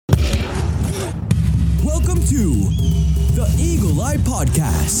Welcome to the Eagle Eye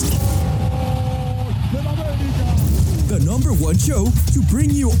Podcast, the number one show to bring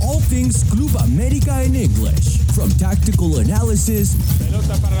you all things Club America in English, from tactical analysis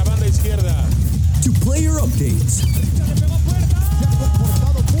Pelota para la banda izquierda. to player updates.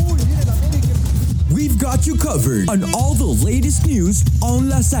 We've got you covered on all the latest news on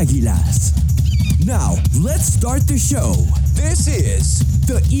Las Águilas. Now, let's start the show. This is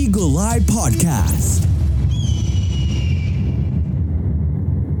the Eagle Eye Podcast.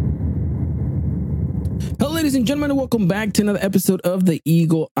 Hello, ladies and gentlemen, and welcome back to another episode of the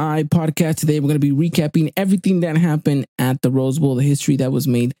Eagle Eye Podcast. Today, we're going to be recapping everything that happened at the Rose Bowl, the history that was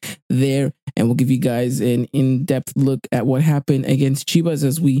made there, and we'll give you guys an in-depth look at what happened against Chivas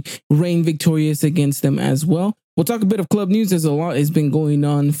as we reign victorious against them as well. We'll talk a bit of club news. There's a lot has been going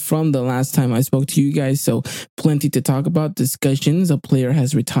on from the last time I spoke to you guys, so plenty to talk about. Discussions. A player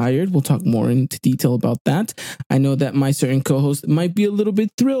has retired. We'll talk more into detail about that. I know that my certain co-host might be a little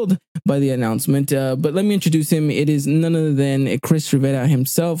bit thrilled by the announcement, but let me introduce him. It is none other than Chris Rivera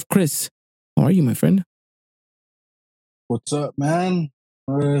himself. Chris, how are you, my friend? What's up, man?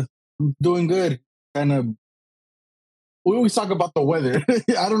 I'm doing good. We always talk about the weather.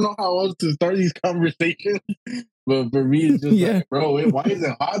 I don't know how else to start these conversations, but for me, it's just like, bro, why is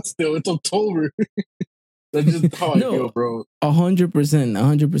it hot still? It's October. That's just how I feel, bro.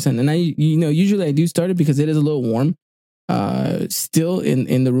 100%. And I, usually I do start it because it is a little warm. Still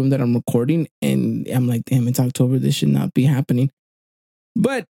in the room that I'm recording, and I'm like, damn, it's October. This should not be happening.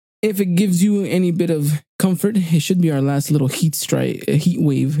 But if it gives you any bit of comfort, it should be our last little heat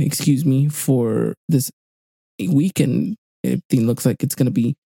wave, for this week, and everything looks like it's gonna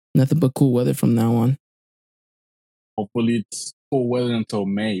be nothing but cool weather from now on. Hopefully, it's cool weather until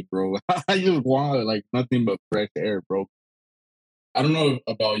May, bro. I just want like nothing but fresh air, bro. I don't know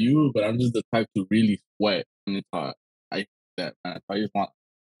about you, but I'm just the type to really sweat when it's hot. I hate that, man. I just want to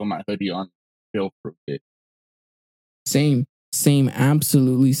put my hoodie on, feel for a bit. Same,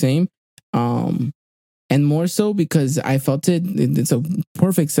 absolutely same. And more so because I felt it. It's a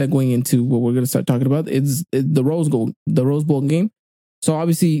perfect segue into what we're going to start talking about. It's the Rose Bowl game. So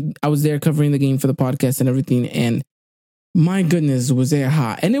obviously, I was there covering the game for the podcast and everything. And my goodness, was it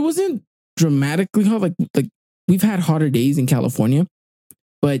hot? And it wasn't dramatically hot. Like we've had hotter days in California,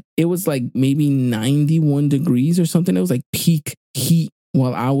 but it was like maybe 91 degrees or something. It was like peak heat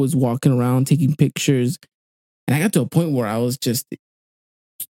while I was walking around taking pictures. And I got to a point where I was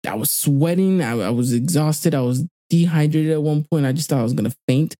sweating. I was exhausted. I was dehydrated at one point. I just thought I was going to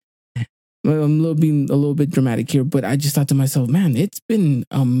faint. I'm being a little bit dramatic here, but I just thought to myself, man, it's been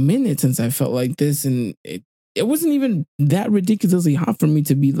a minute since I felt like this. And it wasn't even that ridiculously hot for me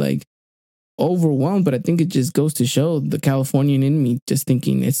to be like overwhelmed. But I think it just goes to show the Californian in me just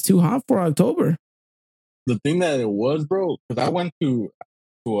thinking it's too hot for October. The thing that it was, bro, because I went to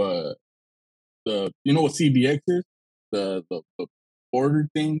the, you know what CBX is? The border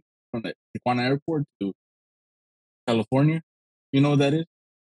thing from the Tijuana airport to California. You know what that is?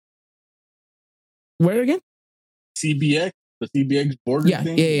 Where again? CBX, the CBX border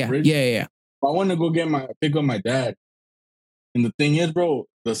thing. Yeah. I want to go pick up my dad. And the thing is, bro,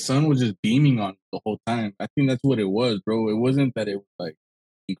 the sun was just beaming on the whole time. I think that's what it was, bro. It wasn't that it was like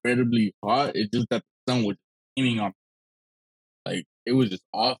incredibly hot. It's just that the sun was beaming on. Like, it was just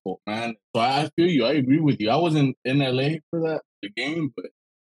awful, man. So I feel you. I agree with you. I wasn't in LA for the game, but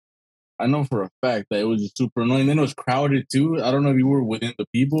I know for a fact that it was just super annoying. Then it was crowded too. I don't know if you were within the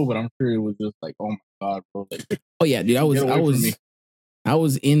people, but I'm sure it was just like, oh my god, bro. Like, oh yeah, dude. I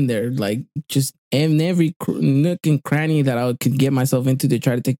was in there, like just in every nook and cranny that I could get myself into to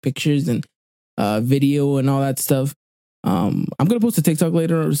try to take pictures and video and all that stuff. I'm gonna post a TikTok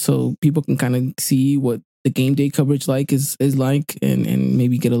later so people can kind of see what the game day coverage is like, and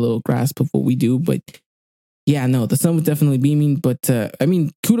maybe get a little grasp of what we do. But yeah, no, the sun was definitely beaming. But I mean,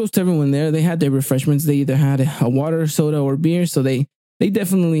 kudos to everyone there. They had their refreshments. They either had a water, soda, or beer. So they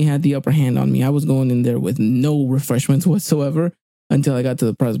definitely had the upper hand on me. I was going in there with no refreshments whatsoever until I got to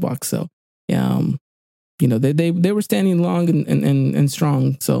the press box. So yeah, they were standing long and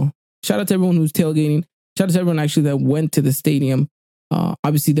strong. So shout out to everyone who's tailgating. Shout out to everyone actually that went to the stadium.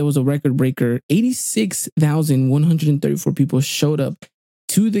 Obviously, there was a record breaker. 86,134 people showed up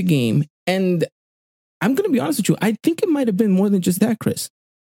to the game. And I'm going to be honest with you. I think it might have been more than just that, Chris.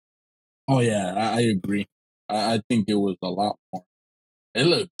 Oh, yeah, I agree. I think it was a lot more. It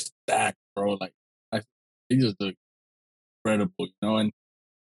looked stacked, bro. Like, it just looked incredible, and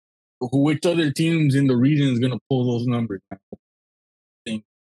which other teams in the region is going to pull those numbers? I think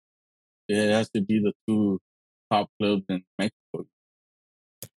it has to be the two top clubs in Mexico.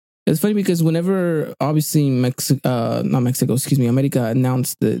 It's funny because whenever obviously not Mexico, excuse me, America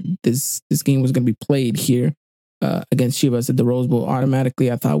announced that this game was going to be played here against Chivas at the Rose Bowl,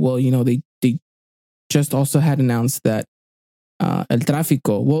 automatically I thought, well, they just also had announced that El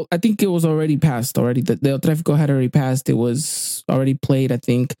Tráfico. Well, I think it was already passed already. The El Tráfico had already passed. It was already played, I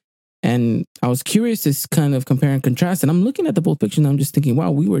think. And I was curious to kind of compare and contrast. And I'm looking at the both pictures and I'm just thinking, wow,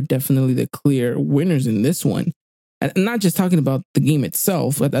 we were definitely the clear winners in this one. And not just talking about the game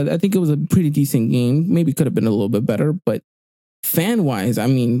itself. I think it was a pretty decent game. Maybe could have been a little bit better. But fan-wise, I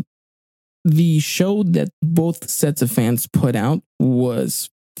mean, the show that both sets of fans put out was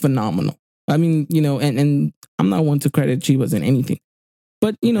phenomenal. I mean, and I'm not one to credit Chivas in anything.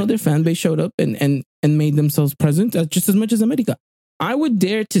 But, their fan base showed up and made themselves present just as much as America. I would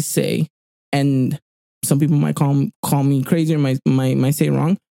dare to say, and some people might call me crazy or might say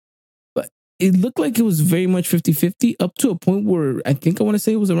wrong, but it looked like it was very much 50-50 up to a point where I think I want to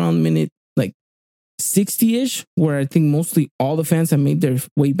say it was around minute like 60-ish, where I think mostly all the fans had made their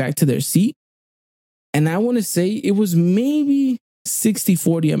way back to their seat. And I want to say it was maybe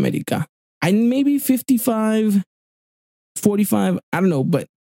 60-40 America. Maybe 55-45, I don't know, but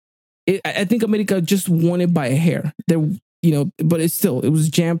I think America just won it by a hair. But it was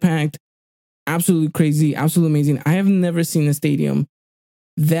jam-packed, absolutely crazy, absolutely amazing. I have never seen a stadium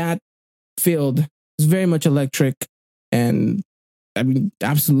that filled. It was very much electric, and I mean,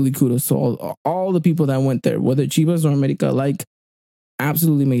 absolutely kudos to all the people that went there, whether Chivas or America,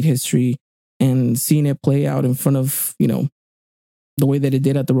 absolutely made history, and seeing it play out in front of, the way that it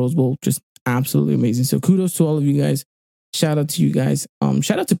did at the Rose Bowl, just absolutely amazing. So kudos to all of you guys. Shout out to you guys.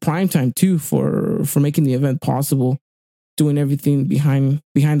 Shout out to Primetime too for making the event possible, doing everything behind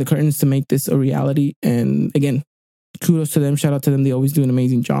the curtains to make this a reality. And again, kudos to them. Shout out to them. They always do an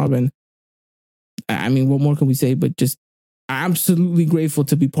amazing job. And I mean, what more can we say? But just absolutely grateful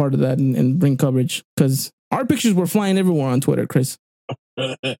to be part of that and bring coverage, because our pictures were flying everywhere on Twitter, Chris.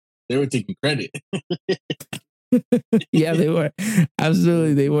 They were taking credit. Yeah, they were.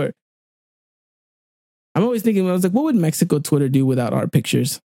 Absolutely, they were. I'm always thinking, I was like, what would Mexico Twitter do without our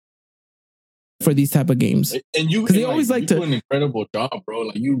pictures for these type of games? And you, they always like to do an incredible job, bro.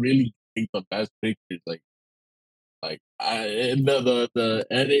 Like, you really take the best pictures. The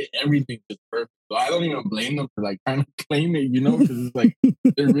edit, everything is perfect. So I don't even blame them for trying to claim it, because it's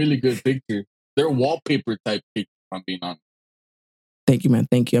they're really good pictures. They're wallpaper type pictures, if I'm being honest. Thank you, man.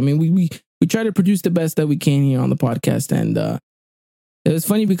 Thank you. I mean, we try to produce the best that we can here on the podcast, and it was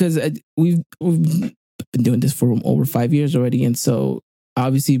funny because we've been doing this for over 5 years already, and so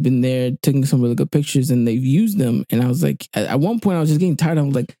obviously been there taking some really good pictures, and they've used them. And I was like, at one point, I was just getting tired. I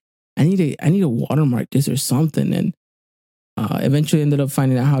was like, I need to watermark this or something, and eventually ended up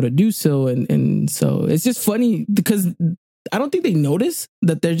finding out how to do so. And so it's just funny because I don't think they notice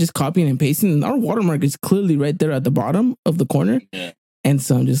that they're just copying and pasting. And our watermark is clearly right there at the bottom of the corner. Yeah. And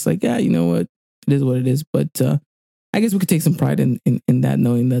so I'm just like, yeah, you know what? It is what it is. But I guess we could take some pride in that,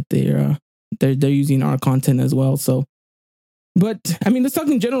 knowing that they're using our content as well. So, but I mean, let's talk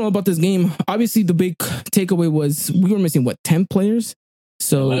in general about this game. Obviously, the big takeaway was we were missing 10 players.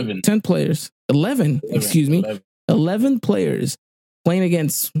 So 11. 10 players, 11, excuse me, 11 players playing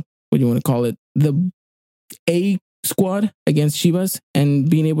against, what do you want to call it, the A squad against Chivas, and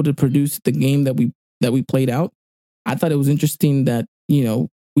being able to produce the game that we played out. I thought it was interesting that,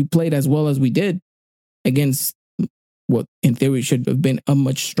 we played as well as we did against what in theory should have been a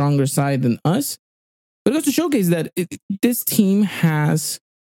much stronger side than us. But it goes to showcase that this team has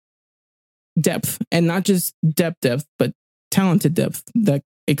depth, and not just depth, but talented depth that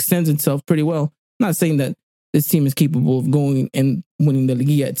extends itself pretty well. I'm not saying that this team is capable of going and winning the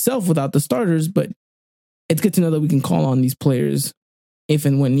Liga itself without the starters, but it's good to know that we can call on these players if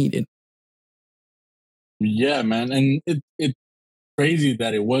and when needed. Yeah, man. And it's crazy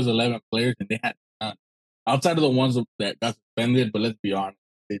that it was 11 players and they had none. Outside of the ones that got suspended, but let's be honest.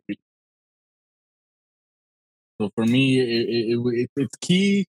 So for me, it's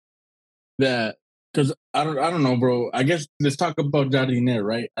key that, because I don't know, bro. I guess let's talk about Jardine,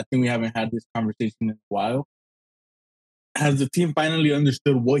 right? I think we haven't had this conversation in a while. Has the team finally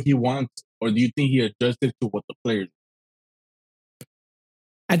understood what he wants, or do you think he adjusted to what the players?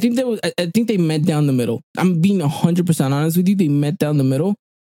 I think they met down the middle. I'm being 100% honest with you. They met down the middle.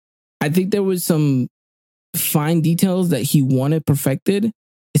 I think there was some fine details that he wanted perfected,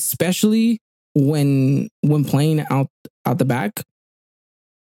 especially when playing out the back.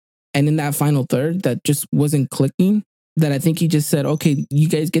 And in that final third, that just wasn't clicking. That I think he just said, okay, you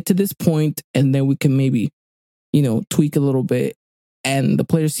guys get to this point, and then we can maybe, tweak a little bit. And the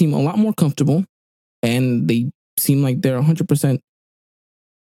players seem a lot more comfortable, and they seem like they're 100%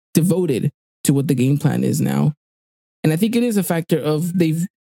 devoted to what the game plan is now. And I think it is a factor of they've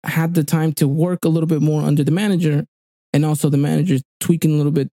had the time to work a little bit more under the manager, and also the manager tweaking a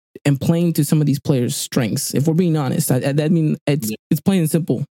little bit and playing to some of these players' strengths. If we're being honest, I mean, it's plain and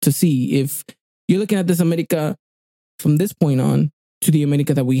simple to see if you're looking at this America from this point on to the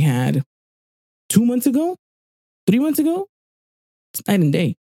America that we had 2 months ago, 3 months ago. It's night and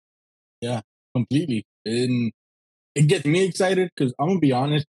day. Yeah, completely. And it gets me excited because I'm gonna be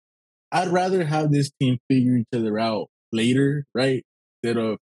honest. I'd rather have this team figure each other out later, right? Instead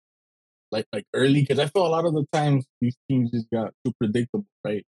of like early, because I feel a lot of the times these teams just got too predictable,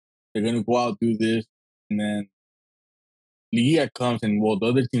 right? They're gonna go out, do this, and then Liga comes and well, the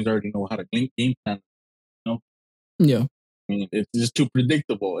other teams already know how to game plan. You know, Yeah. I mean, it's just too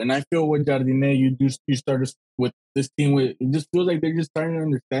predictable. And I feel with Jardine, you started with this team with it just feels like they're just starting to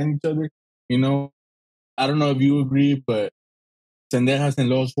understand each other. You know, I don't know if you agree, but Sendejas and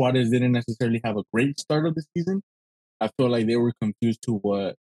Los Suarez didn't necessarily have a great start of the season. I feel like they were confused to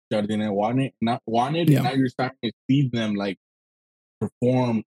what Jardine wanted, Yeah. and now you're starting to see them like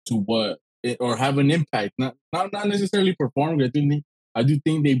perform to what or have an impact. Not necessarily perform. I do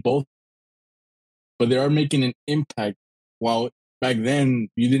think they both, but they are making an impact. While back then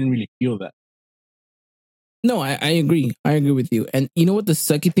you didn't really feel that. No, I agree. I agree with you. And you know what the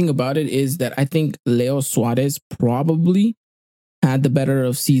sucky thing about it is that I think Leo Suarez probably had the better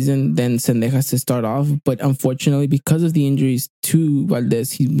of season than Sendejas to start off. But unfortunately, because of the injuries to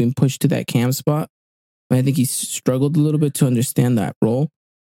Valdez, he's been pushed to that cam spot. And I think he struggled a little bit to understand that role.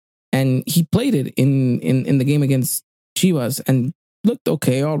 And he played it in the game against Chivas and looked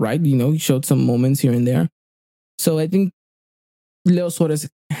okay, all right. You know, he showed some moments here and there. So I think Leo Suarez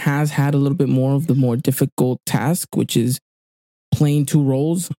has had a little bit more of the more difficult task, which is playing two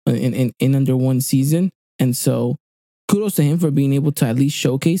roles in under one season. And so kudos to him for being able to at least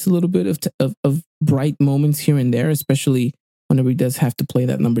showcase a little bit of bright moments here and there, especially whenever he does have to play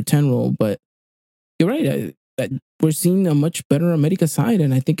that number 10 role. But you're right. We're seeing a much better America side.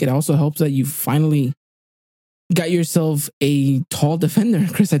 And I think it also helps that you finally got yourself a tall defender,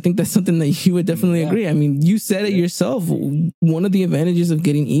 Chris. I think that's something that you would definitely agree. I mean, you said it yourself. One of the advantages of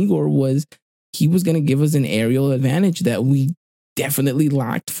getting Igor was he was going to give us an aerial advantage that we definitely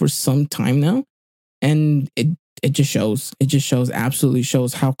lacked for some time now. And it just shows. It just shows, absolutely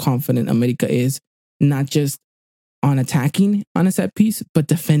shows how confident America is, not just on attacking on a set piece, but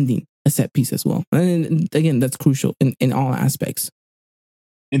defending a set piece as well. And again, that's crucial in all aspects.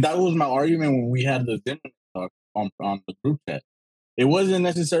 And that was my argument when we had the dinner talk on the group chat. It wasn't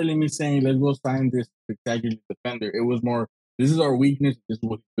necessarily me saying, let's go sign this spectacular defender. It was more, this is our weakness. This is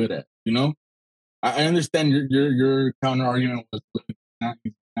what he's good at. You know? I understand your counter argument was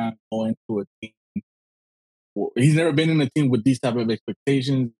he's not going to a team. Well, he's never been in a team with these type of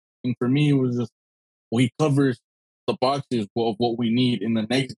expectations. And for me, it was just, well, he covers the boxes of what we need in the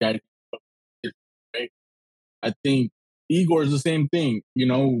next guy. Right? I think Igor is the same thing. You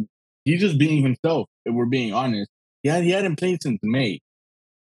know, he's just being himself. If we're being honest, he hadn't played since May.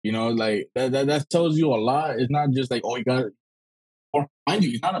 You know, like that tells you a lot. It's not just like, oh, he got. Or mind you,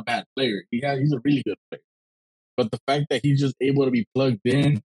 he's not a bad player. He's a really good player. But the fact that he's just able to be plugged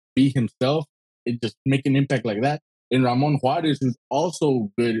in, be himself, it just make an impact like that. And Ramon Juarez, who's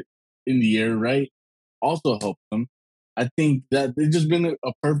also good in the air, right, also helps him. I think that it's just been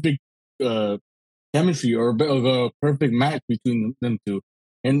a perfect chemistry or a perfect match between them two.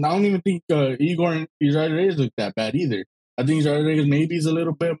 And I don't even think Igor and Israel Reyes look that bad either. I think Israel Reyes maybe is a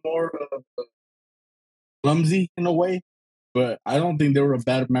little bit more clumsy in a way, but I don't think they were a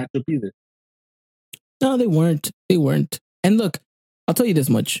bad matchup either. No, they weren't. They weren't. And look, I'll tell you this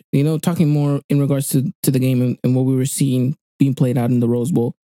much. You know, talking more in regards to the game and what we were seeing being played out in the Rose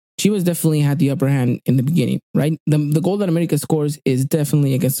Bowl, Chivas definitely had the upper hand in the beginning, right? The goal that America scores is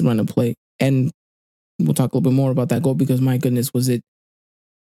definitely against the run and play. And we'll talk a little bit more about that goal because my goodness, was it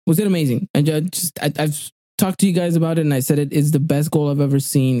amazing? I've talked to you guys about it and I said it is the best goal I've ever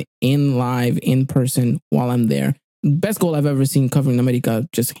seen in live, in person while I'm there. Best goal I've ever seen covering America,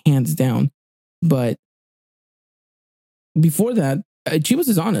 just hands down. But before that, Chivas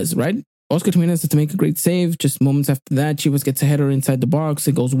is honest, right? Oscar Jimenez has to make a great save. Just moments after that, Chivas gets a header inside the box.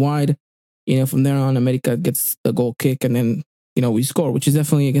 It goes wide. You know, from there on, America gets the goal kick, and then, you know, we score, which is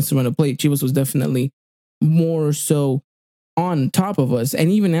definitely against the run of play. Chivas was definitely more so on top of us.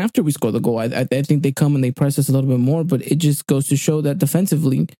 And even after we score the goal, I think they come and they press us a little bit more, but it just goes to show that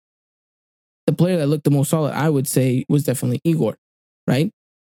defensively, the player that looked the most solid, I would say, was definitely Igor, right?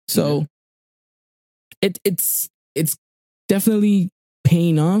 So it's definitely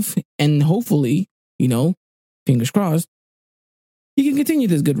paying off, and hopefully, you know, fingers crossed, he can continue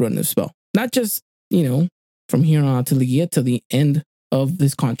this good run of spell. Not just, from here on to Liga to the end of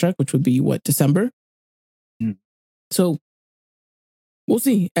this contract, which would be December. So we'll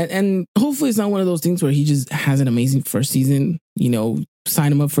see. And hopefully it's not one of those things where he just has an amazing first season,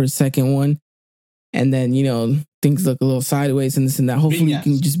 sign him up for a second one. And then, things look a little sideways and this and that. Hopefully he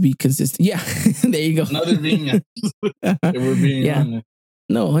can just be consistent. Yeah, there you go. Another Viñas. If we're being honest.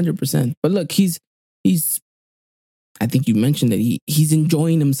 No, 100%. But look, he's I think you mentioned that he's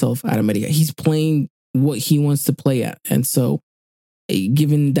enjoying himself at America. He's playing what he wants to play at. And so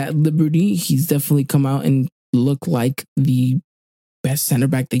given that liberty, he's definitely come out and look like the best center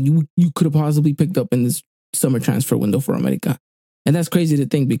back that you could have possibly picked up in this summer transfer window for America. And that's crazy to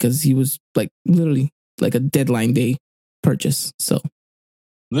think because he was like literally like a deadline day purchase. So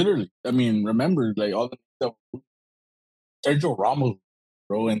literally, I mean, remember like all the stuff Sergio Ramos,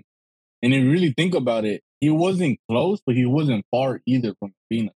 bro, and if you really think about it, he wasn't close, but he wasn't far either from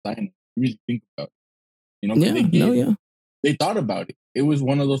being a signing. You really think about it, they thought about it. It was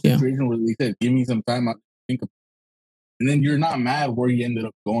one of those situations where they said, "Give me some time to think about it," and then you're not mad where he ended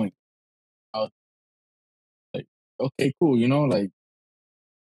up going. I was like, okay, cool,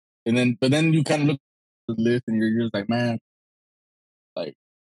 but then you kind of look at the list and you're just like, man, like,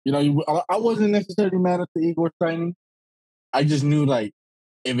 I wasn't necessarily mad at the Igor signing. I just knew like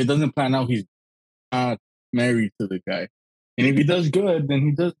if it doesn't plan out, he's not married to the guy. And if he does good, then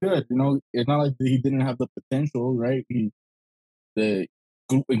he does good. It's not like he didn't have the potential, right? The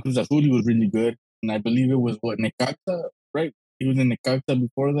group in Cruz Azul, he was really good. And I believe it was Necaxa, right? He was in Necaxa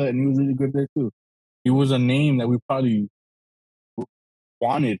before that, and he was really good there too. He was a name that we probably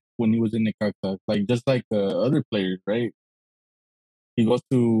wanted when he was in Necaxa, like just like other players, right? He goes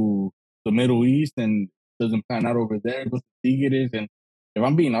to the Middle East and doesn't pan out over there. Goes to Tigres, and if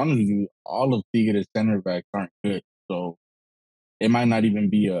I'm being honest with you, all of Tigres center backs aren't good. So it might not even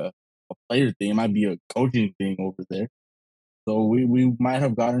be a player thing. It might be a coaching thing over there. So we might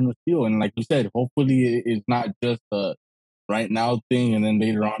have gotten a steal. And like you said, hopefully it's not just a right now thing and then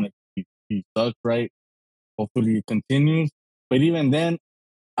later on he sucks, right? Hopefully it continues. But even then,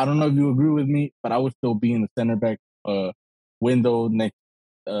 I don't know if you agree with me, but I would still be in the center back window next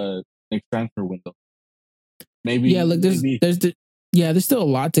transfer window. Maybe there's still a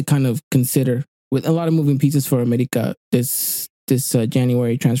lot to kind of consider with a lot of moving pieces for America this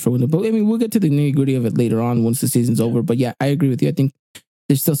January transfer window. But I mean, we'll get to the nitty gritty of it later on once the season's over. But yeah, I agree with you. I think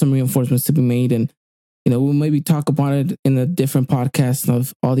there's still some reinforcements to be made, and we'll maybe talk about it in a different podcast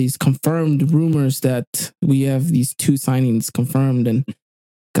of all these confirmed rumors that we have these 2 signings confirmed. And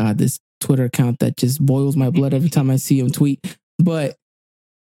God, this Twitter account that just boils my blood every time I see him tweet. But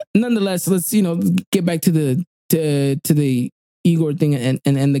nonetheless, let's get back to the Igor thing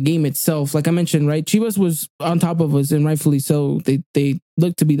and the game itself. Like I mentioned, right, Chivas was on top of us, and rightfully so. They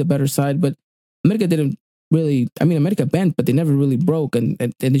looked to be the better side, but America didn't really. I mean, America bent, but they never really broke, and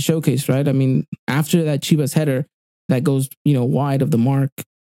they showcased, right. I mean, after that Chivas header that goes wide of the mark,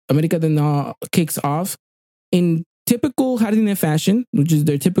 America then kicks off in typical Jardine fashion, which is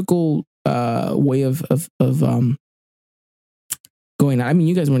their typical way of going out. I mean,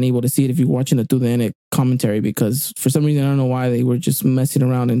 you guys weren't able to see it if you're watching it through the internet commentary because for some reason, I don't know why, they were just messing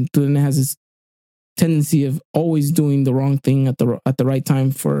around, and Tudene has this tendency of always doing the wrong thing at the right time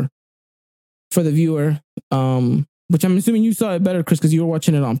for the viewer, which I'm assuming you saw it better, Chris, because you were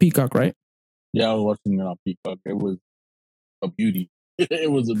watching it on Peacock, right? Yeah, I was watching it on Peacock. It was a beauty.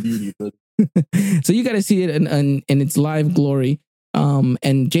 It was a beauty. But so you got to see it in its live glory.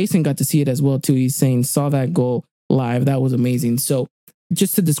 And Jason got to see it as well too. He's saying saw that goal live. That was amazing. So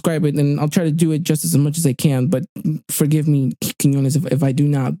just to describe it, and I'll try to do it just as much as I can, but forgive me, Quinones, if I do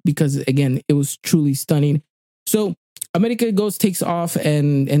not, because again, it was truly stunning. So America takes off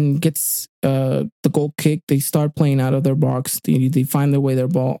and gets the goal kick. They start playing out of their box. They find their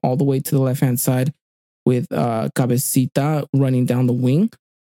ball all the way to the left-hand side with Cabecita running down the wing.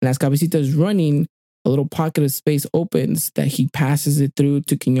 And as Cabecita is running, a little pocket of space opens that he passes it through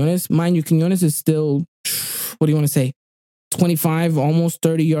to Quinones. Mind you, Quinones is still, what do you want to say, 25, almost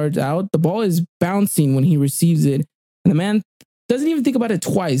 30 yards out. The ball is bouncing when he receives it. And the man doesn't even think about it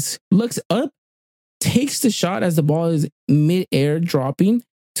twice. Looks up, takes the shot as the ball is mid-air dropping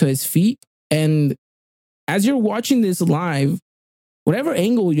to his feet. And as you're watching this live, whatever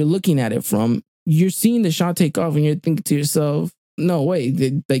angle you're looking at it from, you're seeing the shot take off and you're thinking to yourself, no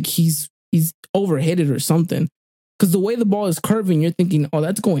way, like he's overhit it or something. Because the way the ball is curving, you're thinking, oh,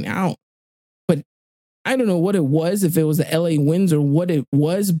 that's going out. But I don't know what it was, if it was the LA winds or what it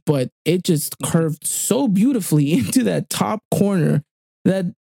was, but it just curved so beautifully into that top corner that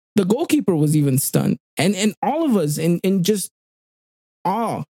the goalkeeper was even stunned. And all of us in just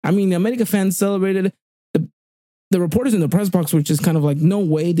awe. I mean, the America fans celebrated. The reporters in the press box were just kind of like, no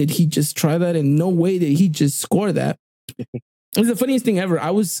way did he just try that, and no way did he just score that. It was the funniest thing ever.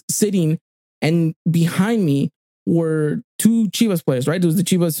 I was sitting, and behind me were two Chivas players, right? It was the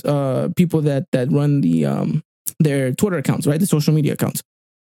Chivas people that run their Twitter accounts, right? The social media accounts.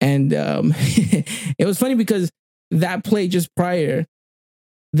 And it was funny because that play just prior,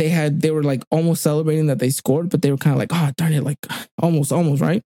 they were like almost celebrating that they scored, but they were kind of like, oh, darn it, like almost,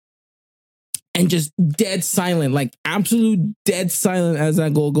 right? And just dead silent, like absolute dead silent as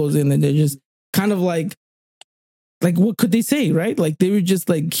that goal goes in. And they're just kind of like what could they say, right? Like they were just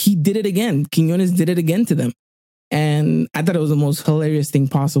like, he did it again. Quiñones did it again to them. And I thought it was the most hilarious thing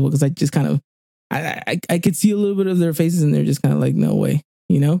possible because I just kind of, I could see a little bit of their faces and they're just kind of like, no way,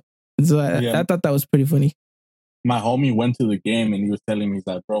 you know? And so I thought that was pretty funny. My homie went to the game and he was telling me, he's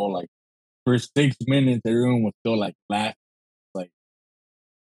like, bro, like for 6 minutes, everyone was still like laughing, like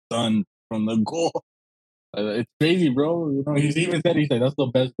stunned from the goal. It's crazy, bro. You know, he's even said, he's like, that's the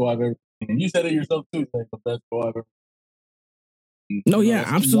best goal I've ever seen. And you said it yourself too. It's like the best goal I've ever seen. No, yeah,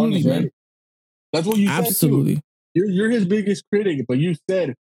 absolutely, man. Right? That's what you said. Absolutely. Too. You're his biggest critic, but you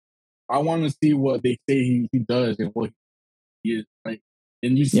said, I want to see what they say he does and what he is, right?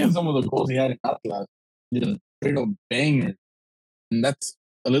 And you see some of the goals he had in Atlas, just straight up bangers. And that's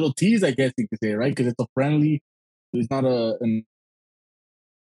a little tease, I guess you could say, right? Because it's a friendly. It's not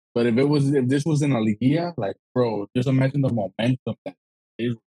but if this was in a Liguilla, like, bro, just imagine the momentum that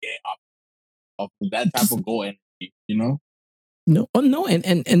is off of that type of goal energy, you know? No,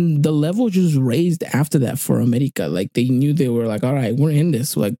 and the level just raised after that for America. Like they knew they were like, all right, we're in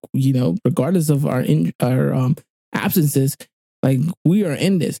this. Like, you know, regardless of our absences, like we are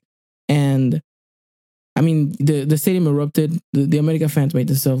in this. And I mean, the stadium erupted. The America fans made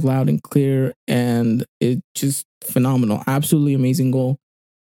themselves loud and clear, and it just phenomenal, absolutely amazing goal.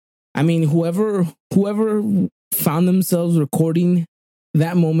 I mean, whoever found themselves recording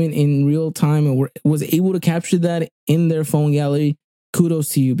that moment in real time and was able to capture that in their phone gallery, kudos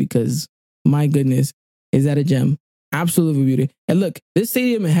to you, because my goodness, is that a gem? Absolutely beauty. And look, this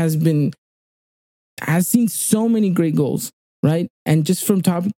stadium has seen so many great goals, right? And just from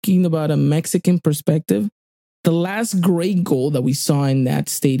talking about a Mexican perspective, the last great goal that we saw in that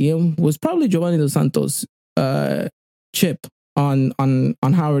stadium was probably Giovanni Dos Santos' chip on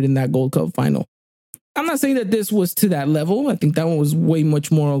Howard in that Gold Cup final. I'm not saying that this was to that level. I think that one was way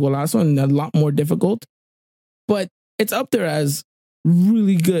much more golazo and a lot more difficult. But it's up there as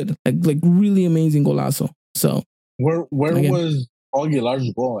really good, like really amazing golazo. So where was Aguilar's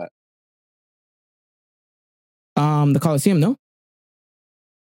goal at? The Coliseum, no?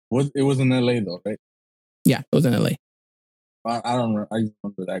 It was in LA though, right? Yeah, it was in LA. I don't remember. I just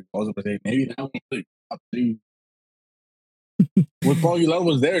remember that. I was gonna say maybe that one was top 3. Paul Aguilar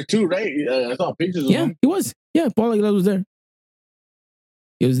was there too, right? I saw pictures of him. Yeah, he was. Yeah, Paul Aguilar was there.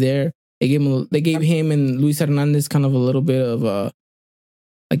 He was there. They gave him and Luis Hernandez kind of a little bit of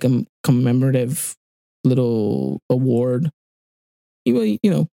like a commemorative little award. You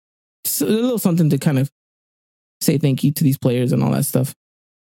know, just a little something to kind of say thank you to these players and all that stuff.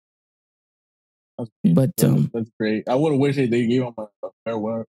 But that's great. I would have wished they gave him a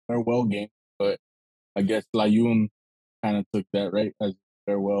farewell game, but I guess Layun kind of took that, right, as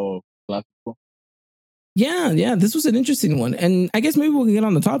farewell clásico. Yeah, this was an interesting one, and I guess maybe we'll get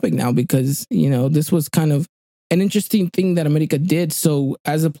on the topic now because this was kind of an interesting thing that America did. So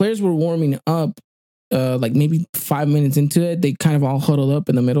as the players were warming up, like maybe 5 minutes into it, they kind of all huddled up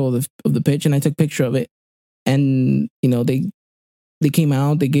in the middle of the pitch, and I took a picture of it. And they came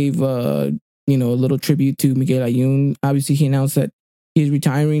out, they gave a little tribute to Miguel Ayun. Obviously, he announced that he's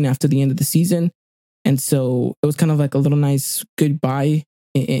retiring after the end of the season. And so it was kind of like a little nice goodbye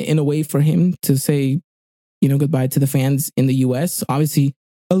in a way for him to say, goodbye to the fans in the U.S. Obviously,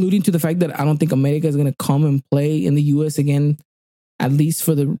 alluding to the fact that I don't think America is going to come and play in the U.S. again, at least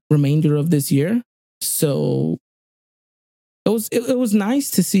for the remainder of this year. So it was nice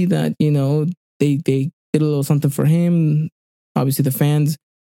to see that, they did a little something for him. Obviously, the fans,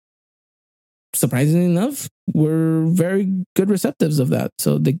 surprisingly enough, were very good receptives of that.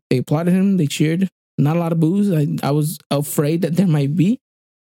 So they applauded him, they cheered. Not a lot of boos. I was afraid that there might be.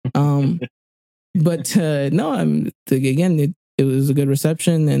 But no, again, it was a good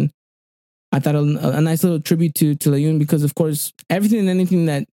reception, and I thought a nice little tribute to Layun, because of course everything and anything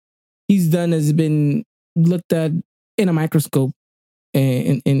that he's done has been looked at in a microscope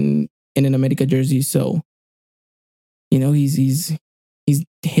in an America jersey. So he's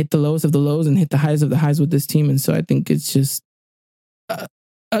hit the lowest of the lows and hit the highs of the highs with this team, and so I think it's just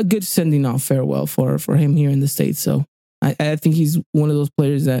a good sending off farewell for him here in the States. So I think he's one of those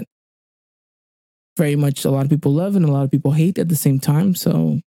players that very much a lot of people love and a lot of people hate at the same time.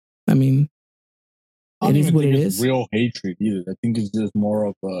 So, I mean, it is what it is. Real hatred either. I think it's just more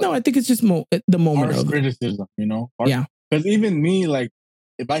of a. No, I think it's just the moment of criticism. You know. Yeah. Because even me, like,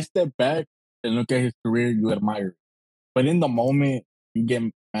 if I step back and look at his career, you admire it. But in the moment, you get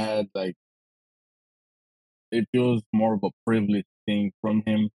mad. Like, it feels more of a privilege thing from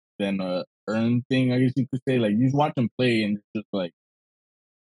him than a earned thing, I guess you could say. Like, you watch him play and it's just like,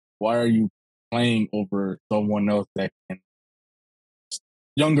 why are you playing over someone else that can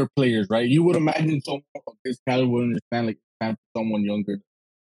younger players, right? You would imagine someone of this caliber would understand, like, it's time for someone younger to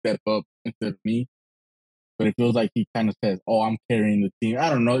step up instead of me. But it feels like he kind of says, oh, I'm carrying the team. I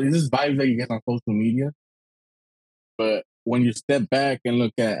don't know. It's just vibes that you get on social media. But when you step back and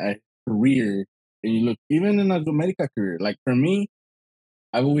look at his career, and you look even in his America career, like, for me,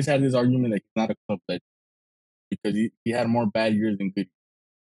 I've always had this argument that he's not a club legend because he had more bad years than good years.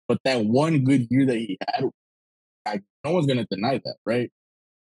 But that one good year that he had, no one's going to deny that, right?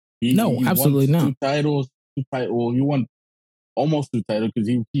 He absolutely won not. Two titles. Well, he won almost two titles because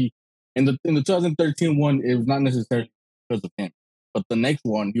he in the 2013 one, it was not necessarily because of him. But the next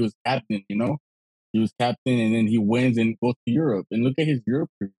one, he was captain, you know? He was captain, and then he wins and goes to Europe. And look at his Europe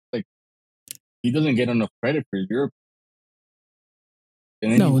career. Like, he doesn't get enough credit for his Europe.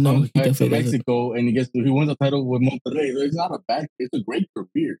 And then he comes back to Mexico and he wins a title with Monterrey. So it's a great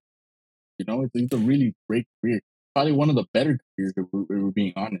career. You know, it's a really great career. Probably one of the better careers, if we're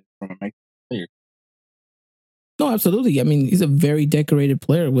being honest, from a Mexican player. No, absolutely. I mean, he's a very decorated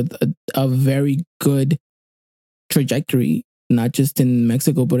player with a very good trajectory, not just in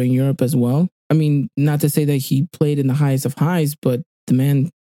Mexico, but in Europe as well. I mean, not to say that he played in the highest of highs, but the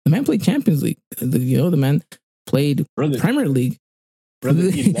man played Champions League. The man played Premier League.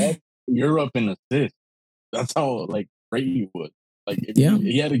 Brother, he led Europe in assists. That's how, like, great he was. Like,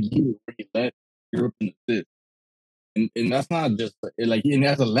 he had a year where he led Europe in assists. And that's not just, like, and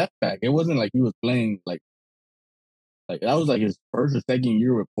as a left back, it wasn't like he was playing, like that was, like, his first or second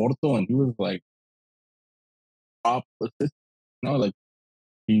year with Porto, and he was, like, top assist. You know, like,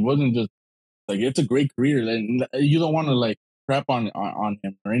 he wasn't just, like, it's a great career. And you don't want to, like, crap on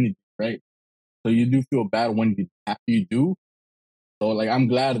him or anything, right? So you do feel bad when you do. So, like, I'm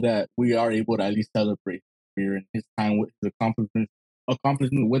glad that we are able to at least celebrate career and his time with his accomplishment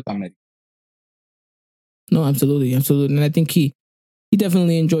with America. No, absolutely. And I think he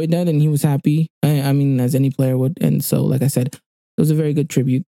definitely enjoyed that, and he was happy. I mean, as any player would. And so, like I said, it was a very good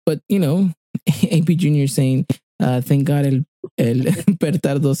tribute. But, you know, AP Jr. saying, thank God el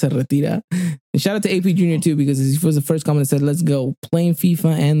Pertardo se retira. And shout out to AP Jr. too, because he was the first comment that said, let's go playing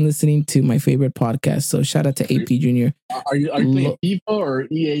FIFA and listening to my favorite podcast. So shout out to AP Jr. Are you playing FIFA or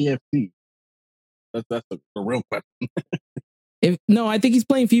EAFC? That's the real question. No, I think he's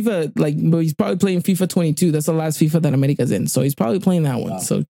playing FIFA, but he's probably playing FIFA 22. That's the last FIFA that America's in. So he's probably playing that one.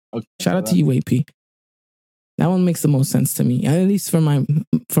 So shout out to you, AP. That one makes the most sense to me, at least from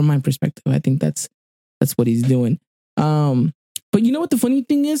my perspective. I think that's what he's doing. But you know what the funny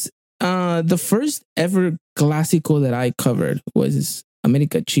thing is? The first ever Clásico that I covered was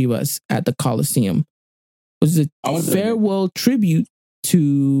America Chivas at the Coliseum. It was a farewell tribute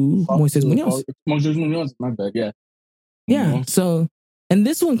to Moises Muñoz. Moises Muñoz, my bad, yeah. Yeah, so, and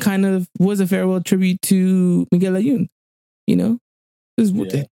this one kind of was a farewell tribute to Miguel Ayun. You know? It was, what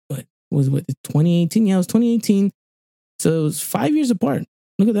was it, 2018? Yeah, it was 2018. So it was 5 years apart.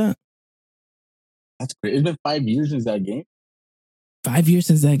 Look at that. That's great. It's been 5 years since that game. 5 years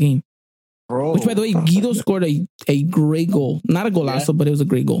since that game. Bro. Which, by the way, Guido scored a great goal. Not a golazo, but it was a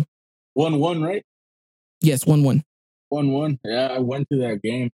great goal. 1-1, right? Yes, 1-1. 1-1. Yeah, I went to that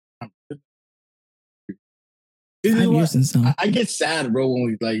game. 5 years since now. I get sad, bro,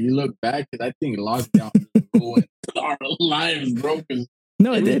 when you look back, because I think lockdown is going to our lives, bro.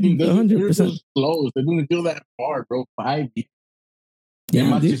 No, it did. 100%. Close. It didn't feel that far, bro. 5 years. Yeah,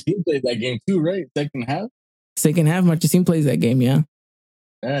 and Marchesín played that game too, right? Second half, Marchesín plays that game, yeah.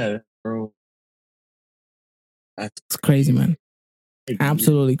 Yeah, bro. It's crazy, man.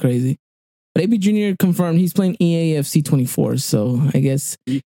 Absolutely crazy. But AB Jr. confirmed he's playing EAFC 24, so I guess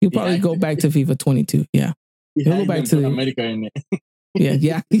he'll probably go back to FIFA 22. Yeah. He'll go back to America in there.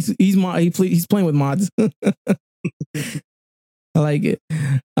 yeah. He's playing with mods. I like it.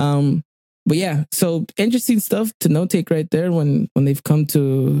 But yeah, so interesting stuff to notate right there when they've come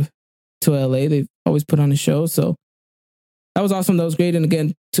to LA. They've always put on a show. So that was awesome. That was great. And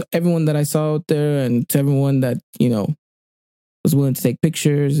again, to everyone that I saw out there and to everyone that, was willing to take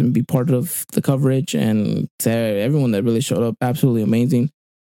pictures and be part of the coverage, and to everyone that really showed up, absolutely amazing.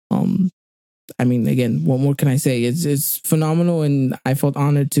 I mean, again, what more can I say? It's phenomenal, and I felt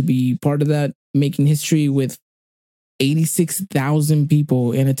honored to be part of that, making history with 86,000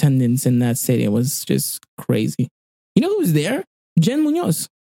 people in attendance in that stadium. It was just crazy. You know who was there? Jen Munoz.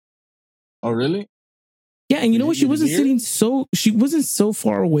 Oh, really? Yeah, and you know what? She wasn't so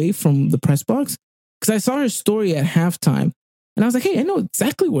far away from the press box, because I saw her story at halftime, and I was like, hey, I know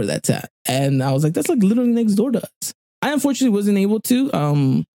exactly where that's at. And I was like, that's like literally next door to us. I unfortunately wasn't able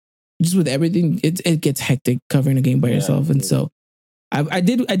to, just with everything, it gets hectic covering a game by yourself. And so I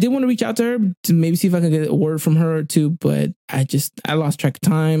did want to reach out to her to maybe see if I could get a word from her or two, but I lost track of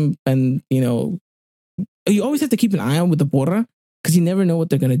time. And, you know, you always have to keep an eye on with the porra, because you never know what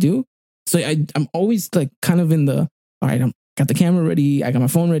they're going to do. So I'm always like kind of in the, all right, I got the camera ready, I got my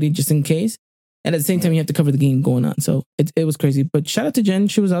phone ready just in case. And at the same time, you have to cover the game going on. So it was crazy. But shout out to Jen.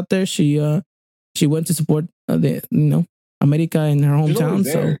 She was out there. She went to support America in her hometown.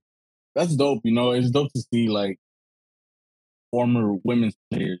 So that's dope. You know, it's dope to see like former women's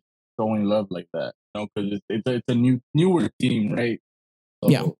players showing love like that. You know, because it's a newer team, right? So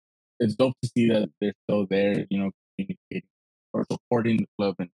yeah, it's dope to see that they're still there. You know, communicating or supporting the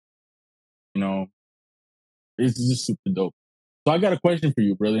club, and you know, it's just super dope. So I got a question for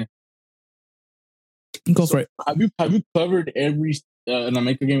you, brother. Go for it. Have you covered every an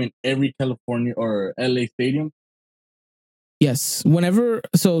America game in every California or LA stadium? Yes.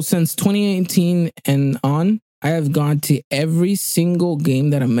 Since 2018 and on, I have gone to every single game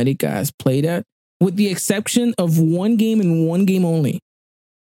that America has played at, with the exception of one game and one game only.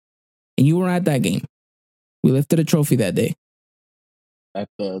 And you were at that game. We lifted a trophy that day. At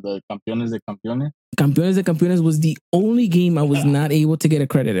the Campeones de Campeones? Campeones de Campeones was the only game I was not able to get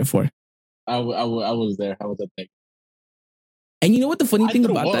accredited for. I was there. I was at that. And you know what the funny thing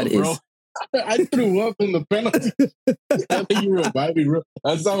about that is? I threw up in the penalty. I think you revived me, bro.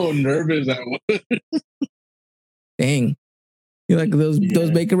 That's how nervous I was. Dang. You're like those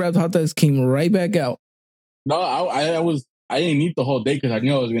bacon wrapped hot dogs came right back out. No, I didn't eat the whole day because I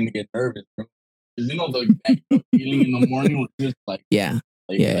knew I was gonna get nervous, bro. Because you know the feeling in the morning was just like I'm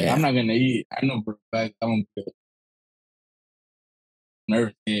not gonna eat. I know for a fact I won't get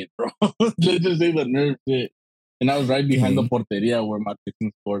nerves hit, bro. Let's just say the nerves hit. And I was right behind the porteria where my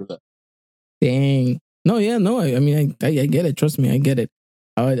team scored that. Dang. No, yeah, no. I mean, I get it. Trust me, I get it.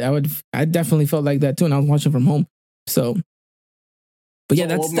 I definitely felt like that too, and I was watching from home. So, but yeah,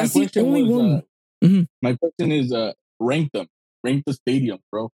 that's the only one. My question is, rank them, rank the stadium,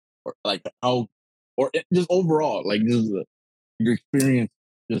 bro, or like how, or just overall, like just your experience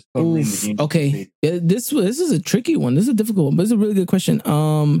just covering the game. Okay, yeah, this is a tricky one. This is a difficult one, but it's a really good question.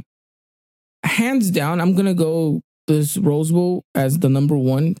 Hands down, I'm gonna go this Rose Bowl as the number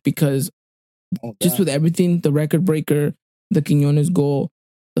one, because just with everything, the record breaker, the Quiñones goal,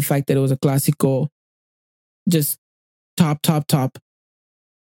 the fact that it was a clásico, just top.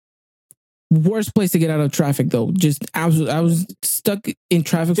 Worst place to get out of traffic though. Just absolutely, I was stuck in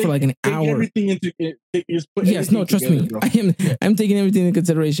traffic for like an hour. Everything into yes, no, trust me, bro. I'm taking everything into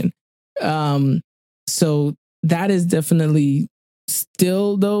consideration. So that is definitely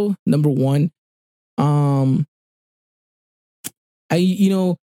still though number one.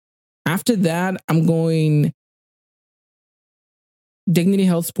 After that, I'm going Dignity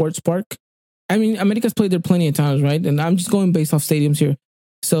Health Sports Park. I mean, America's played there plenty of times, right? And I'm just going based off stadiums here.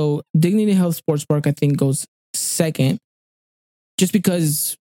 So Dignity Health Sports Park, I think, goes second, just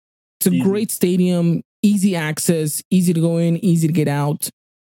because it's a great stadium, easy access, easy to go in, easy to get out.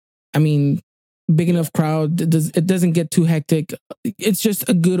 I mean, big enough crowd. It doesn't get too hectic. It's just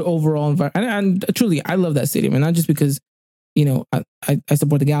a good overall environment. And truly, I love that stadium, and not just because I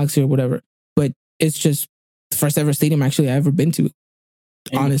support the Galaxy or whatever, but it's just the first ever stadium actually I've ever been to.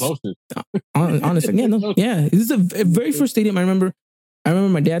 Honest, yeah. This is a very first stadium I remember.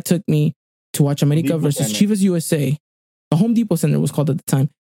 My dad took me to watch America versus Chivas USA. The Home Depot Center was called at the time,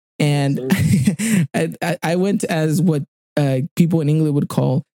 and I went as what people in England would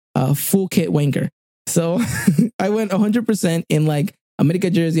call a full kit wanker. So I went 100% in like America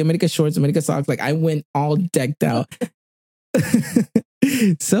jersey, America shorts, America socks. Like I went all decked out.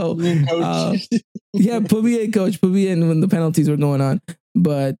 So yeah, put me in, coach. Put me in when the penalties were going on.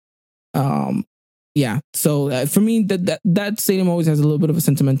 But yeah. So for me, that stadium always has a little bit of a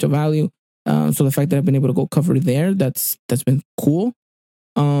sentimental value. So the fact that I've been able to go cover there, that's been cool.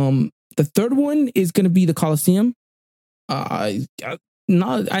 The third one is going to be the Coliseum. I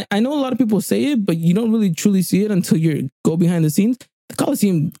know a lot of people say it, but you don't really truly see it until you go behind the scenes. The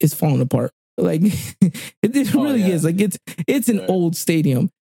Coliseum is falling apart. Like it really is. Like it's an old stadium,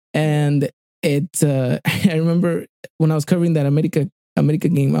 and I remember when I was covering that America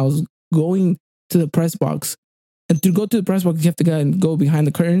game, I was going to the press box. And to go to the press box, you have to go behind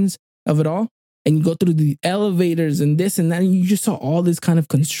the curtains of it all. And you go through the elevators and this and that. And you just saw all this kind of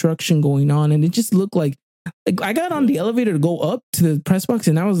construction going on. And it just looked like I got on the elevator to go up to the press box.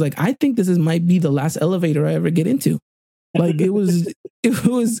 And I was like, I think might be the last elevator I ever get into. Like it was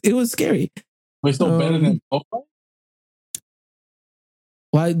scary. But still better than SoFi?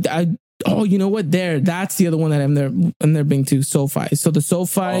 Well, you know what? That's the other one that I'm there being to SoFi. So the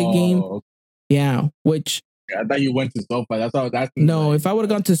SoFi game, yeah, which I thought you went to SoFi. That's all. No, if I would have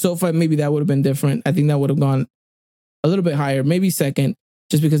gone to SoFi, maybe that would have been different. I think that would have gone a little bit higher, maybe second,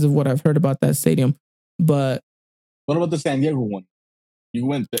 just because of what I've heard about that stadium. But what about the San Diego one? You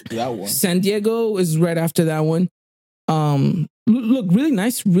went to that one. San Diego is right after that one. Look, really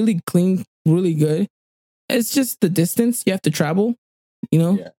nice, really clean, really good. It's just the distance you have to travel,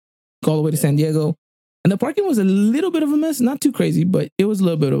 go all the way to San Diego. And the parking was a little bit of a mess. Not too crazy, but it was a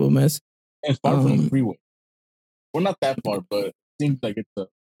little bit of a mess. And it's far from the freeway. We're not that far, but it seems like it's a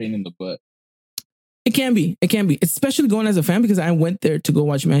pain in the butt. It can be, especially going as a fan, because I went there to go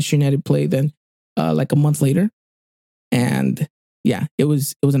watch Manchester United play then like a month later. And yeah, it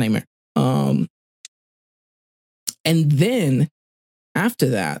was a nightmare. And then after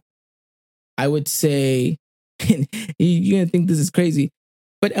that, I would say, you're going to think this is crazy,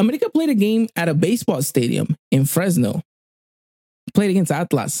 but America played a game at a baseball stadium in Fresno. Played against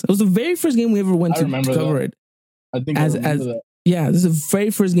Atlas. It was the very first game we ever went to cover it. I think I remember that. Yeah, this is the very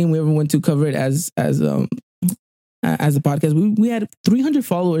first game we ever went to cover it as a podcast. We had 300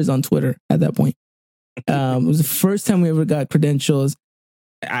 followers on Twitter at that point. It was the first time we ever got credentials.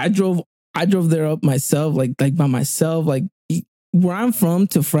 I drove there up myself, like by myself. Like where I'm from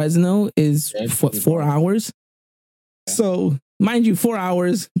to Fresno is 4 hours. So mind you, 4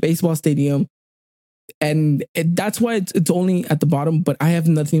 hours, baseball stadium. And that's why it's only at the bottom, but I have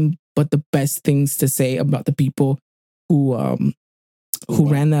nothing but the best things to say about the people who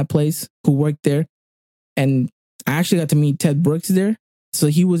ran that place, who worked there. And I actually got to meet Ted Brooks there. So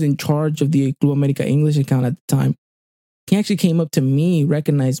he was in charge of the Club America English account at the time. He actually came up to me,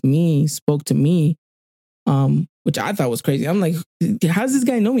 recognized me, spoke to me, which I thought was crazy. I'm like, how does this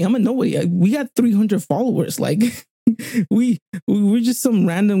guy know me? I'm a nobody. We got 300 followers. Like we're just some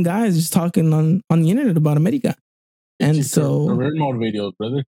random guys just talking on the internet about America. And so career mode videos,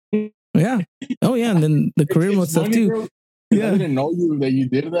 brother. Yeah. Oh yeah. And then the career mode stuff too. Bro. Yeah. I didn't know that you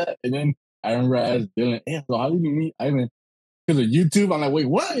did that. And then I remember I asked Dylan, hey, so how did you meet Ivan? Because of YouTube. I'm like, wait,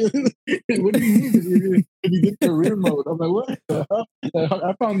 what? What do you mean if you get career mode? I'm like, what the hell?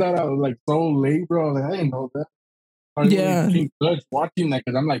 I found that out like so late, bro. I was like, I didn't know that. Yeah. Watching that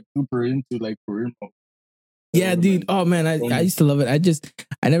because I'm like super into like career mode. Yeah, dude. Oh man, I used to love it.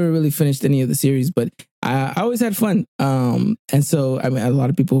 I never really finished any of the series, but I always had fun. And so I mean, a lot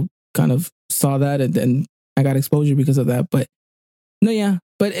of people kind of saw that, and then I got exposure because of that. But no, yeah,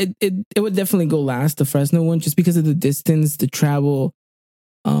 but it would definitely go last, the Fresno one, just because of the distance, the travel.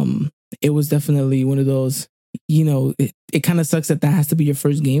 It was definitely one of those. It kind of sucks that has to be your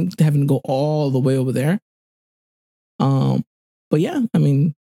first game, having to go all the way over there. But yeah, I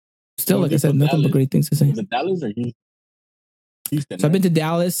mean. Still, like I said, nothing but great things to say. The Dallas or Houston? So right? I've been to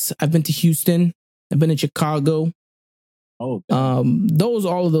Dallas. I've been to Houston. I've been to Chicago. Oh,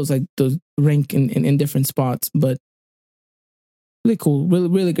 all of those like those rank in different spots, but really cool, really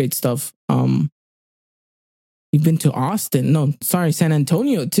really great stuff. You've been to Austin? No, sorry, San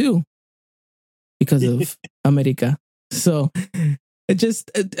Antonio too, because of America. So.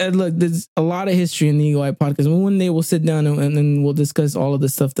 Look, there's a lot of history in the Eagle Eye podcast. One day we'll sit down and then we'll discuss all of the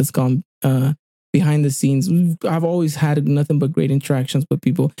stuff that's gone behind the scenes. I've always had nothing but great interactions with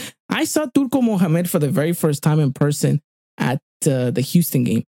people. I saw Turco Mohamed for the very first time in person at the Houston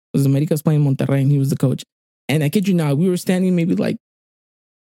game. It was America's playing Monterrey and he was the coach. And I kid you not, we were standing maybe like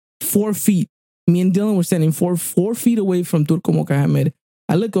 4 feet. Me and Dylan were standing 4 feet away from Turco Mohamed.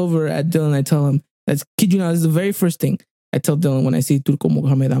 I look over at Dylan and I tell him, kid you not, this is the very first thing. I tell Dylan when I see Turco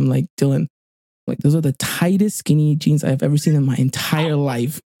Mohamed, I'm like, Dylan, like those are the tightest skinny jeans I've ever seen in my entire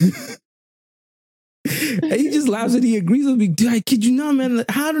life. And he just laughs and he agrees with me. Dude, I kid you not, man.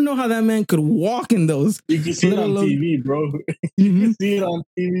 I don't know how that man could walk in those. You can see it on TV, bro. You can see it on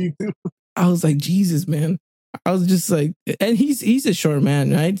TV too. I was like, Jesus, man. I was just like, and he's a short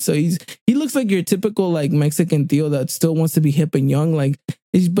man, right? So he looks like your typical like Mexican tío that still wants to be hip and young, like.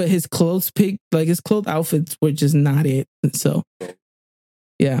 But his clothes outfits were just not it. So,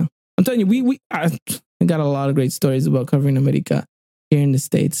 yeah, I'm telling you, I got a lot of great stories about covering America here in the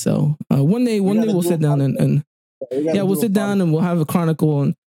States. So one day we'll sit down and we'll sit down and we'll have a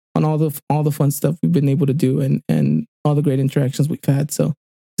chronicle on all the fun stuff we've been able to do and all the great interactions we've had. So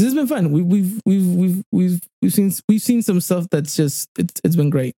this has been fun. We've seen some stuff that's just it's been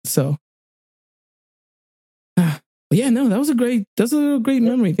great. So yeah, no, that's a great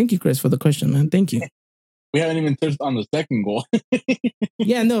memory. Thank you, Chris, for the question, man. Thank you. We haven't even touched on the second goal.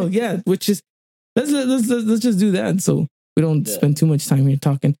 Which is let's just do that so we don't spend too much time here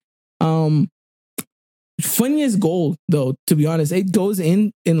talking. Funniest goal though, to be honest, it goes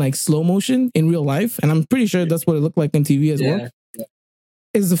in like slow motion in real life, and I'm pretty sure that's what it looked like on TV as well. Yeah.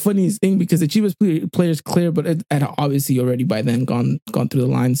 It's the funniest thing because the Chivas players clear, but it had obviously already by then gone through the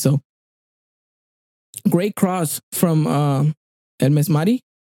line. So great cross from Hermes Mari.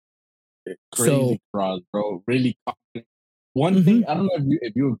 Crazy cross, bro. Really confident. One thing, I don't know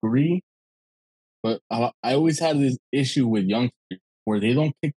if you agree, but I always had this issue with youngsters where they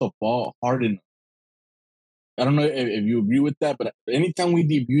don't kick the ball hard enough. I don't know if you agree with that, but anytime we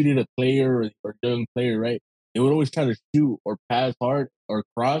debuted a player or young player, right, they would always try to shoot or pass hard or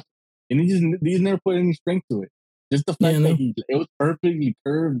cross, and he just never put any strength to it. Just the fact that it was perfectly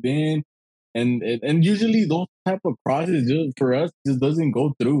curved in, and usually those type of crosses just for us just doesn't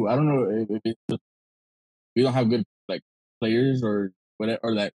go through. I don't know if it's just, we don't have good like players or whatever,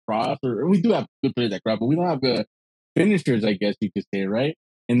 or that cross, or we do have good players that cross, but we don't have good finishers, I guess you could say, right?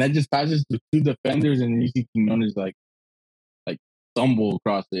 And that just passes to two defenders, and you see Quinones like stumble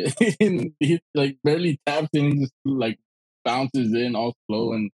across it, and he like barely taps in, and just like bounces in all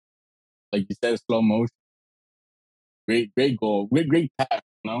slow and like you said, slow motion. Great goal, great pass,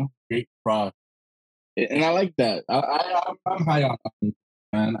 great cross, and I like that. I'm high on him,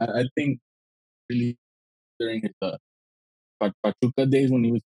 man. I think really during his Pachuca days when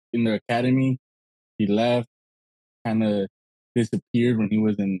he was in the academy, he left, kind of disappeared when he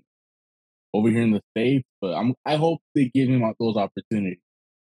was over here in the States, but I hope they give him those opportunities.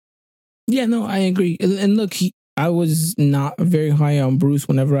 Yeah, no, I agree. And look, I was not very high on Bruce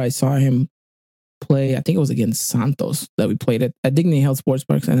whenever I saw him play. I think it was against Santos that we played at Dignity Health Sports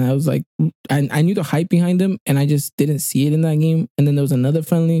Parks, and I was like, I knew the hype behind him, and I just didn't see it in that game. And then there was another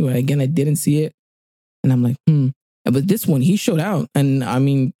friendly where again I didn't see it, and I'm like, But this one he showed out, and I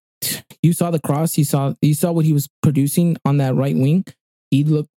mean, you saw the cross, you saw what he was producing on that right wing. He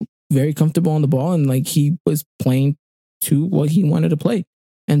looked very comfortable on the ball, and like he was playing to what he wanted to play.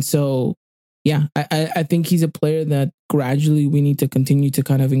 And so, yeah, I think he's a player that gradually we need to continue to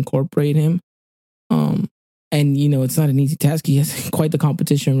kind of incorporate him. And it's not an easy task. He has quite the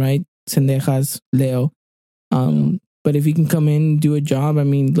competition, right? Sendejas, Leo. But if he can come in, do a job, I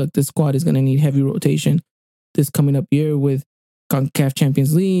mean, look, this squad is going to need heavy rotation this coming up year with CONCACAF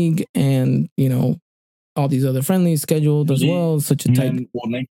Champions League and, all these other friendlies scheduled as well. Such a tight. Well,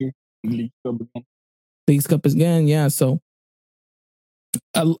 next year, League Cup again. Yeah. So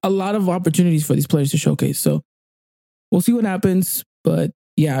a lot of opportunities for these players to showcase. So we'll see what happens. But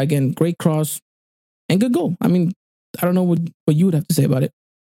yeah, again, great cross and good goal. I mean, I don't know what you would have to say about it.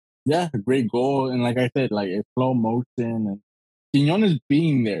 Yeah, great goal. And like I said, like it's slow motion and Quinones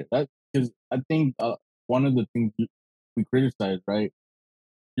being there. That's because I think one of the things we criticize, right?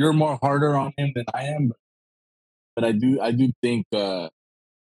 You're more harder on him than I am, but I do think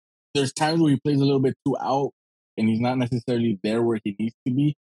there's times where he plays a little bit too out and he's not necessarily there where he needs to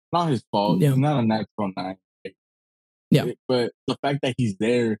be. Not his fault. Yeah. He's not a natural 9. Yeah. But the fact that he's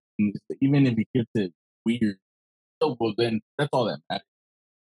there, even if he hits it weird, well, then that's all that matters.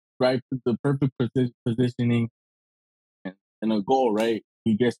 Right? The perfect positioning and a goal, right?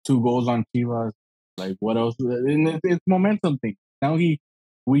 He gets 2 goals on Chivas. Like, what else? And it's momentum thing. Now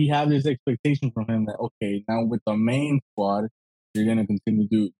we have this expectation from him that, okay, now with the main squad, you're going to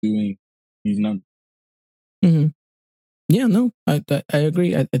continue doing these numbers. Mm-hmm. Yeah, no, I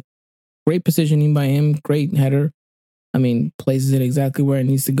agree. Great positioning by him. Great header. I mean, places it exactly where it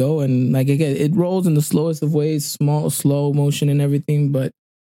needs to go. And like, again, it rolls in the slowest of ways, slow motion and everything. But,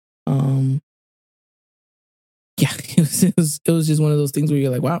 yeah, it was just one of those things where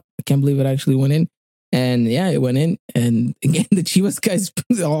you're like, wow, I can't believe it actually went in. And yeah, it went in. And again, the Chivas guys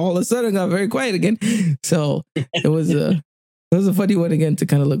all of a sudden got very quiet again. So it was a funny one again to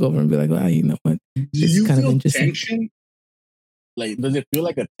kind of look over and be like, wow, you know what? This is kind of interesting. Tension? Like, does it feel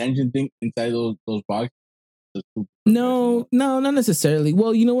like a tension thing inside those boxes? No, not necessarily.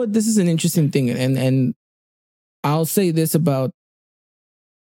 Well, you know what? This is an interesting thing. And I'll say this about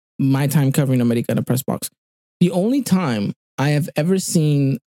my time covering Americana press box. The only time I have ever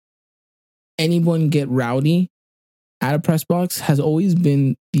seen anyone get rowdy at a press box has always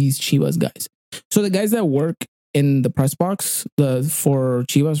been these Chivas guys. So the guys that work in the press box for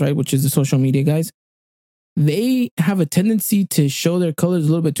Chivas, right, which is the social media guys, they have a tendency to show their colors a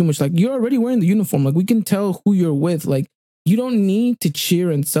little bit too much. Like, you're already wearing the uniform. Like, we can tell who you're with. Like, you don't need to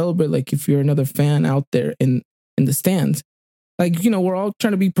cheer and celebrate like if you're another fan out there in the stands. Like, we're all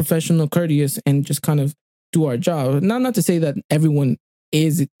trying to be professional, courteous, and just kind of do our job. Not to say that everyone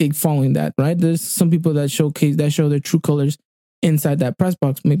is following that, right? There's some people that show their true colors inside that press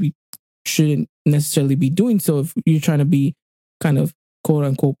box. Maybe shouldn't necessarily be doing so if you're trying to be kind of quote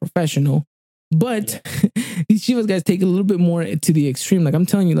unquote professional. But these Chivas guys take a little bit more to the extreme. Like I'm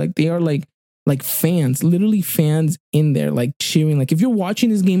telling you, like they are like fans, literally fans in there, like cheering. Like if you're watching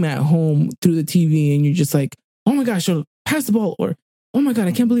this game at home through the TV and you're just like, oh my gosh, pass the ball, or oh my God,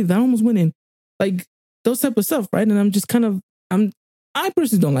 I can't believe that almost winning. Like those type of stuff, right? And I'm just I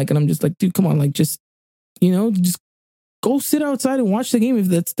personally don't like it. I'm just like, dude, come on, like just just go sit outside and watch the game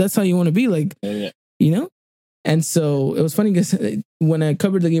if that's how you want to be, like, And so it was funny because when I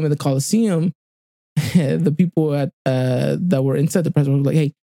covered the game at the Coliseum, the people at that were inside the press were like,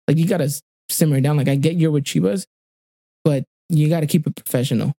 hey, like you gotta simmer it down. Like I get you're with Chivas, but you gotta keep it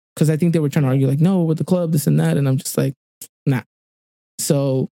professional. Because I think they were trying to argue like, no, with the club, this and that, and I'm just like, nah.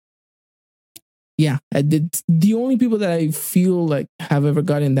 So yeah, I did. The only people that I feel like have ever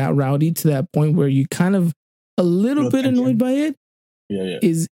gotten that rowdy to that point where you kind of a little bit annoyed by it,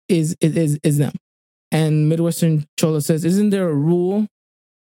 is them. And Midwestern Cholo says, isn't there a rule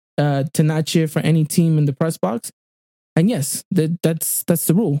to not cheer for any team in the press box? And yes, that's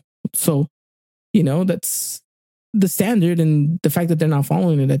the rule. So, that's the standard, and the fact that they're not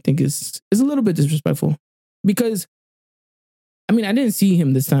following it, I think is a little bit disrespectful. Because, I mean, I didn't see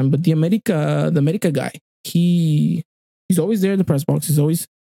him this time, but the America guy, he's always there in the press box. He's always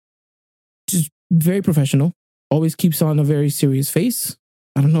just very professional, always keeps on a very serious face.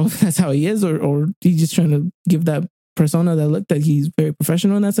 I don't know if that's how he is, or he's just trying to give that persona that look that he's very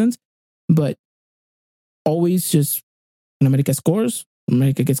professional in that sense. But always just when America scores,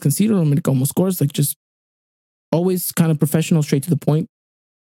 America gets conceded, or America almost scores, like just always kind of professional, straight to the point.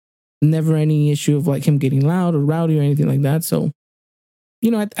 Never any issue of like him getting loud or rowdy or anything like that. So,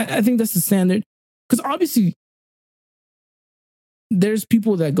 I think that's the standard. Because obviously, there's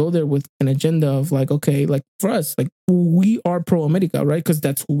people that go there with an agenda of like, okay, like for us, like we are pro America, right? Because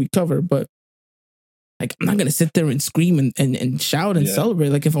that's who we cover. But like, I'm not going to sit there and scream and shout and celebrate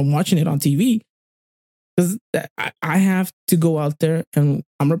like if I'm watching it on TV. Because I have to go out there, and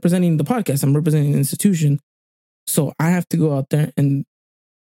I'm representing the podcast. I'm representing the institution. So I have to go out there and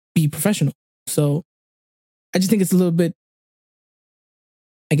be professional. So I just think it's a little bit,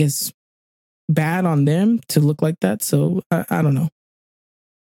 I guess, bad on them to look like that. So I don't know.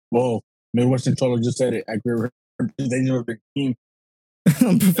 Whoa, Midwestern Cholo just said it. Accurate representation of the team.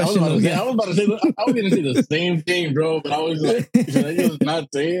 I'm professional. I was going to say the same thing, bro. But I was like, should I just not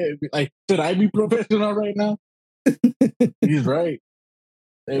say it? Like, should I be professional right now? He's right.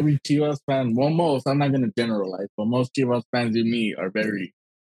 Every Chivas fan, well, most, I'm not going to generalize, but most Chivas fans you meet are very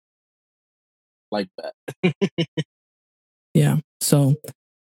like that. Yeah. So,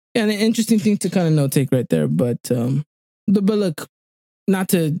 yeah, an interesting thing to kind of take right there. But look, not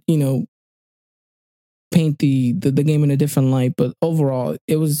to, paint the game in a different light, but overall,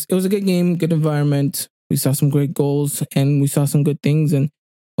 it was a good game, good environment. We saw some great goals, and we saw some good things. And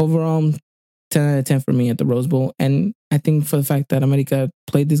overall, 10 out of 10 for me at the Rose Bowl. And I think for the fact that America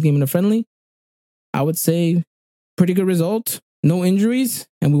played this game in a friendly, I would say pretty good result. No injuries,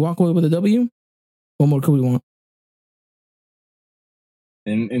 and we walk away with a W. What more could we want?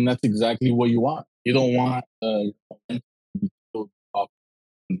 And that's exactly what you want. You don't want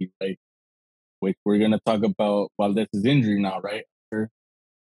right? Which we're gonna talk about Valdez's injury now, right?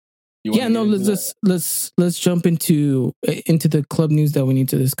 Yeah, no. Let's jump into the club news that we need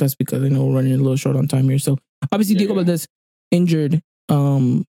to discuss, because I know we're running a little short on time here. So obviously, Diego Valdez injured.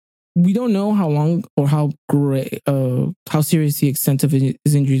 We don't know how long or how serious the extent of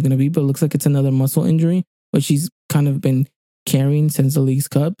his injury is going to be, but it looks like it's another muscle injury, which he's kind of been carrying since the League's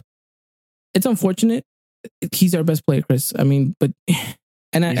Cup. It's unfortunate. He's our best player, Chris. I mean, but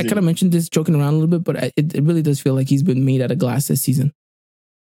and I kind of mentioned this joking around a little bit, but it really does feel like he's been made out of glass this season.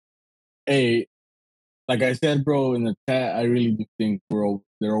 Hey, like I said, bro, in the chat, I really do think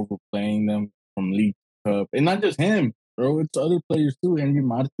they're overplaying them from League Cup, and not just him, bro. It's other players too. Henry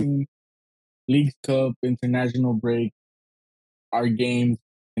Martin, League Cup, international break, our games,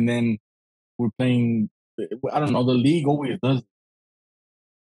 and then we're playing. I don't know. The league always does.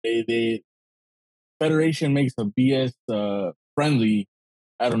 They Federation makes a BS friendly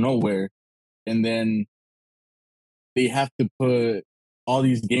out of nowhere, and then they have to put all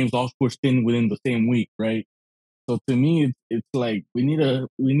these games all pushed in within the same week, right? So to me, it's like we need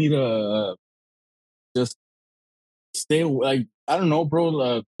a just stay like I don't know,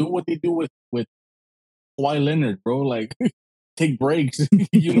 bro. Do what they do with Kawhi Leonard, bro. Like, take breaks.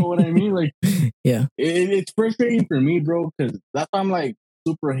 You know what I mean? Like, Yeah. it's frustrating for me, bro, because that's why I'm like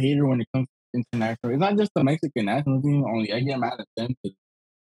super hater when it comes to international. It's not just the Mexican national team. Only I get mad at them. 'Cause,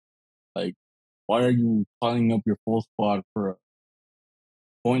 like, why are you calling up your full squad for a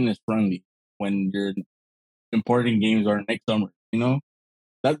pointless friendly when your important games are next summer? You know,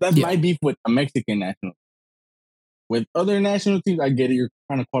 that's Yeah. my beef with a Mexican national. With other national teams, I get it. You're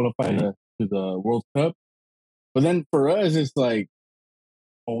trying to qualify to the World Cup, but then for us, it's like,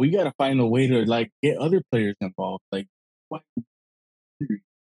 oh, we got to find a way to like get other players involved. Like, what?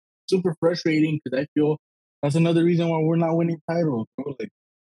 Super frustrating because I feel that's another reason why we're not winning titles, bro. Like,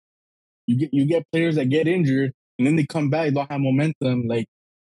 you get players that get injured and then they come back, don't have momentum. Like,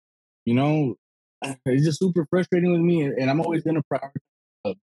 you know, it's just super frustrating with me, and I'm always gonna prioritize the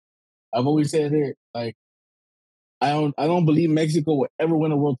club. I've always said it. Like, I don't believe Mexico will ever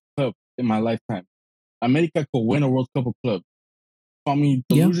win a World Cup in my lifetime. America could win a World Cup of clubs. Call me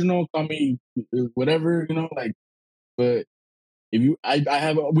Yeah. delusional, call me whatever, you know, like, but if you, I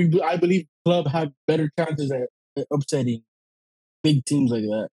have, I believe club have better chances at upsetting big teams like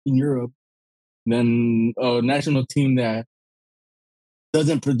that in Europe than a national team that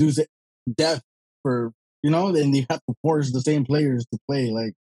doesn't produce depth for, you know, then you have to force the same players to play.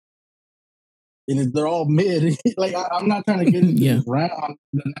 Like, and they're all mid. Like, I'm not trying to get into Yeah. this rant on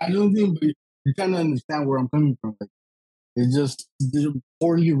the national team, but you kind of understand where I'm coming from. Like, it's just they're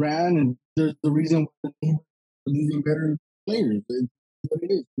poorly ran, and there's the reason why the team are losing better players. It's what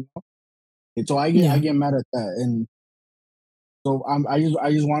it is, you know? And so I Yeah. get mad at that, and so I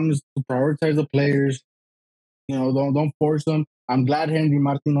just want us to prioritize the players. You know, don't force them. I'm glad Henry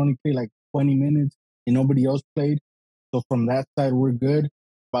Martin only played like 20 minutes and nobody else played. So from that side, we're good.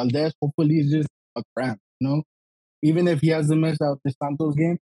 Valdez, hopefully, is just a cramp. You know, even if he has to miss out the Santos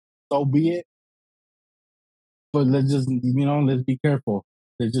game, so be it. But let's just, you know, let's be careful.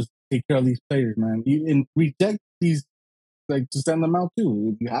 Let's just take care of these players, man. And reject these, like, to send them out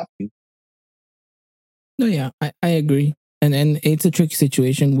too if you have to. No, yeah, I agree. And it's a tricky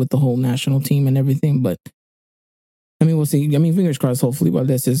situation with the whole national team and everything, but I mean, we'll see. I mean, fingers crossed. Hopefully, while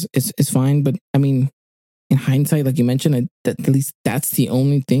this is fine. But I mean, in hindsight, like you mentioned, that at least that's the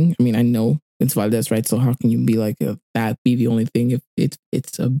only thing. I mean, I know it's Valdez, right? So how can you be like that be the only thing if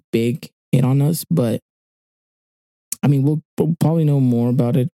it's a big hit on us? But I mean, we'll probably know more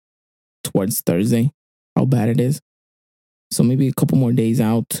about it towards Thursday, how bad it is. So maybe a couple more days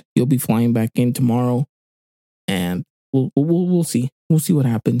out. You'll be flying back in tomorrow, and we'll see. We'll see what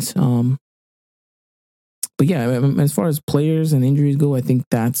happens. But yeah, as far as players and injuries go, I think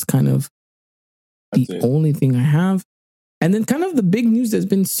that's kind of the only thing I have. And then kind of the big news that's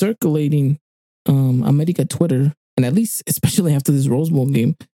been circulating America Twitter, and at least especially after this Rose Bowl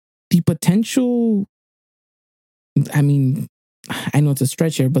game, the potential, I mean, I know it's a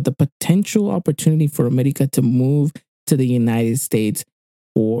stretch here, but the potential opportunity for America to move to the United States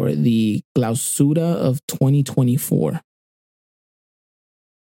for the Clausura of 2024.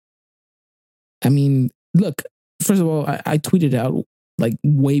 I mean, look, first of all, I tweeted out like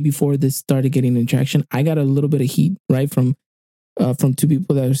way before this started getting in traction. I got a little bit of heat, right, from two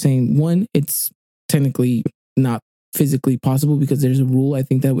people that are saying, one, it's technically not physically possible because there's a rule. I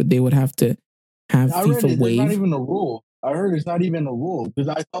think that they would have to have I read FIFA it. There's waive. not even a rule. I heard it's not even a rule because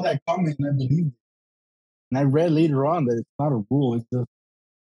I saw that comment and I believed it. And I read later on that it's not a rule. It's just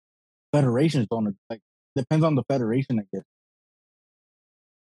federations don't, like, depends on the federation, I guess.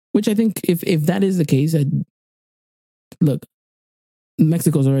 Which I think if that is the case, look,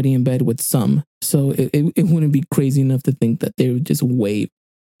 Mexico's already in bed with some, so it wouldn't be crazy enough to think that they would just waive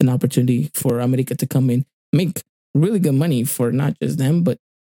an opportunity for America to come in, make really good money for not just them, but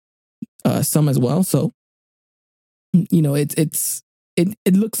some as well. So, you know, it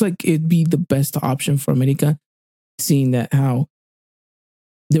looks like it'd be the best option for America, seeing that how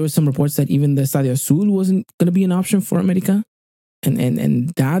there were some reports that even the Estadio Azul wasn't going to be an option for America, and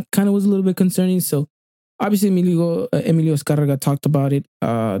that kind of was a little bit concerning. So obviously Emilio Escarraga talked about it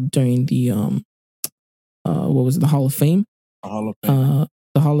during the what was it, the Hall of Fame? The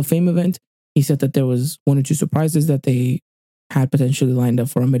Hall of Fame event. He said that there was one or two surprises that they had potentially lined up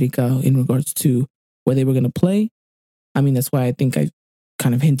for America in regards to where they were going to play. I mean, that's why I think I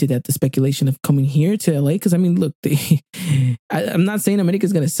kind of hinted at the speculation of coming here to LA. Because I mean, look, I'm not saying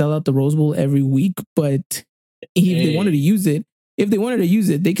America's going to sell out the Rose Bowl every week, but if they wanted to use it,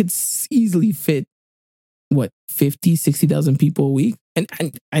 they could easily fit what 50, 60,000 people a week. And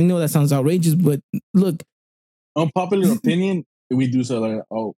I know that sounds outrageous, but look, unpopular opinion, we do sell it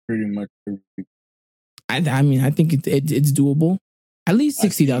out pretty much every week. I mean, I think it's doable. At least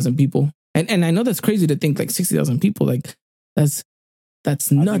 60,000 people. And I know that's crazy to think like 60,000 people. Like that's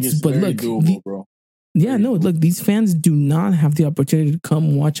nuts. But look, doable, bro. Yeah, no, look, these fans do not have the opportunity to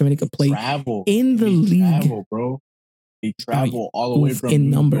come watch America play in the league. Travel, bro. They travel all the way from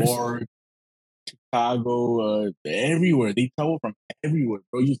New York, Chicago, everywhere. They travel from everywhere,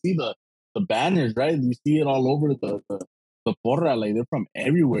 bro. You see the banners, right? You see it all over the porra. Like, they're from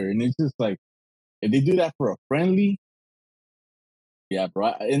everywhere. And it's just like, if they do that for a friendly, yeah,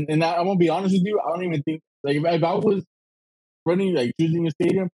 bro. And I'm going to be honest with you, I don't even think, like, if I was running, like, choosing a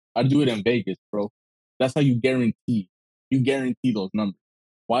stadium, I'd do it in Vegas, bro. That's how you guarantee those numbers.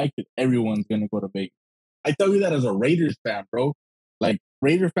 Why? Because everyone's gonna go to Vegas. I tell you that as a Raiders fan, bro. Like,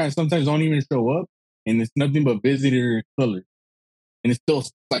 Raider fans sometimes don't even show up, and it's nothing but visitor colors, and it's still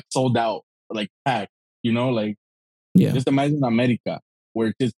like sold out, like packed. You know, like, yeah. Just imagine America, where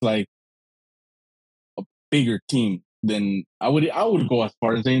it's just like a bigger team than I would go as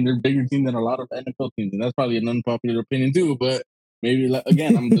far as saying they're a bigger team than a lot of NFL teams, and that's probably an unpopular opinion too. But maybe, like,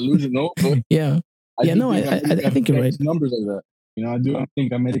 again, I'm delusional, but yeah. I think you're right. Numbers like that. You know, I do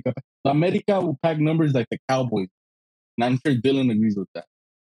think America will pack numbers like the Cowboys. And I'm sure Dylan agrees with that.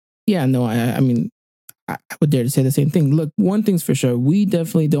 Yeah, no, I mean, I would dare to say the same thing. Look, one thing's for sure. We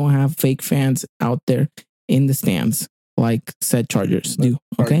definitely don't have fake fans out there in the stands like said Chargers do.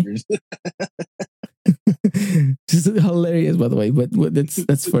 Okay? Just hilarious, by the way. But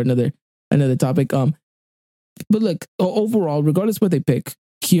that's for another topic. But look, overall, regardless what they pick,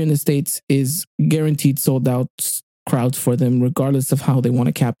 here in the States is guaranteed sold out crowds for them, regardless of how they want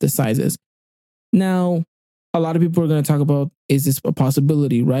to cap the sizes. Now, a lot of people are going to talk about, is this a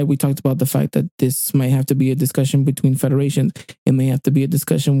possibility, right? We talked about the fact that this might have to be a discussion between federations. It may have to be a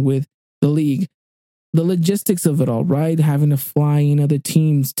discussion with the league. The logistics of it all, right? Having to fly in other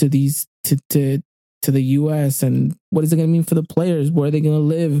teams to these, to the US, and what is it going to mean for the players? Where are they going to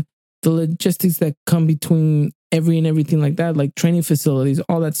live? The logistics that come between everything like that, like training facilities,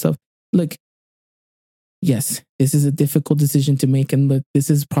 all that stuff. Look, yes, this is a difficult decision to make. And look, this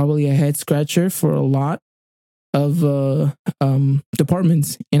is probably a head scratcher for a lot of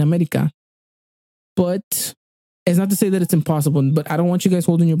departments in America. But it's not to say that it's impossible, but I don't want you guys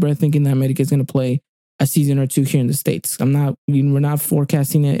holding your breath thinking that America is going to play a season or two here in the States. We're not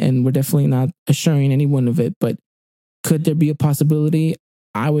forecasting it, and we're definitely not assuring anyone of it, but could there be a possibility?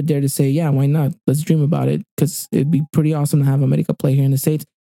 I would dare to say, yeah, why not? Let's dream about it, because it'd be pretty awesome to have America play here in the States,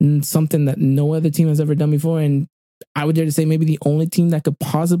 and something that no other team has ever done before. And I would dare to say maybe the only team that could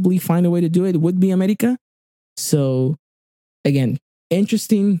possibly find a way to do it would be America. So again,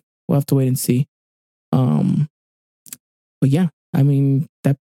 interesting. We'll have to wait and see. But yeah, I mean,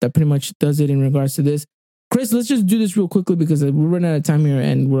 that pretty much does it in regards to this. Chris, let's just do this real quickly because we're running out of time here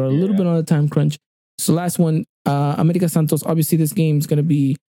and we're a little bit on a time crunch. So last one, America Santos. Obviously, this game is going to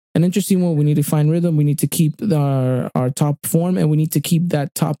be an interesting one. We need to find rhythm. We need to keep our top form, and we need to keep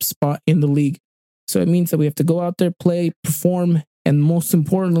that top spot in the league. So it means that we have to go out there, play, perform, and most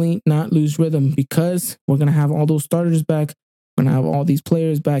importantly, not lose rhythm, because we're going to have all those starters back. We're going to have all these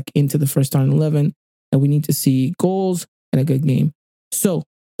players back into the first starting 11, and we need to see goals and a good game. So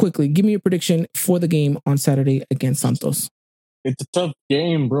quickly, give me your prediction for the game on Saturday against Santos. It's a tough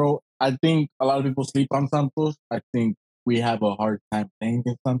game, bro. I think a lot of people sleep on Santos. I think we have a hard time playing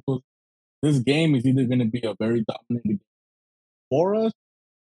against Santos. This game is either going to be a very dominant game for us,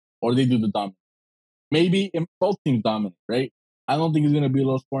 or they do the dominant. Maybe both teams dominant, right? I don't think it's going to be a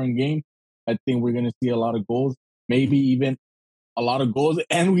low-scoring game. I think we're going to see a lot of goals, maybe even a lot of goals,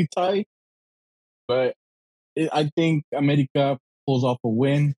 and we tie. But I think America pulls off a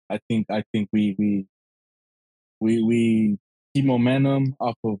win. I think we keep momentum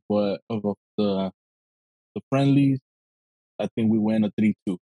off of the friendlies. I think we win a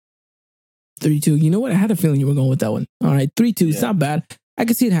 3-2. 3-2. You know what? I had a feeling you were going with that one. All right, 3-2. It's not bad. I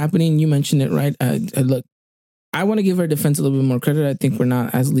can see it happening. You mentioned it, right? Look, I want to give our defense a little bit more credit. I think we're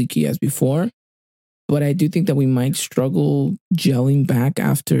not as leaky as before, but I do think that we might struggle gelling back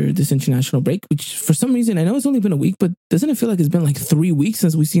after this international break, which for some reason, I know it's only been a week, but doesn't it feel like it's been like 3 weeks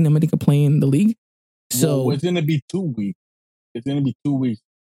since we've seen America play in the league? So it's going to be 2 weeks. It's going to be 2 weeks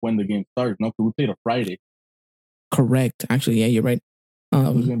when the game starts. No, because we played a Friday. Correct. Actually, yeah, you're right.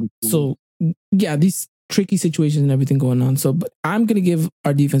 So yeah, these tricky situations and everything going on. So, but I'm going to give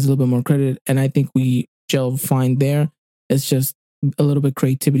our defense a little bit more credit, and I think we gel fine there. It's just a little bit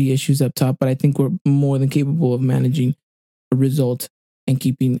creativity issues up top, but I think we're more than capable of managing a result and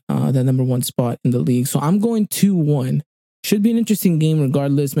keeping that number one spot in the league. So I'm going 2-1. Should be an interesting game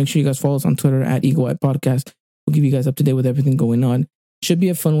regardless. Make sure you guys follow us on Twitter at Eagle Eye Podcast. We'll keep you guys up to date with everything going on. Should be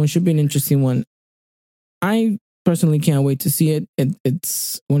a fun one. Should be an interesting one. I personally can't wait to see it.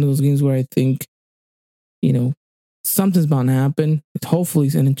 It's one of those games where I think, something's bound to happen. Hopefully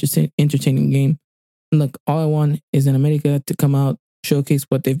it's an entertaining game. And look, all I want is in America to come out, showcase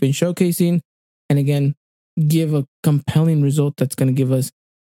what they've been showcasing, and again, give a compelling result that's going to give us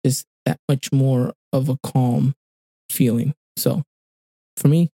just that much more of a calm feeling. So, for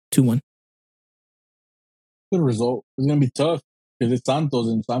me, 2-1. Good result. It's going to be tough because it's Santos,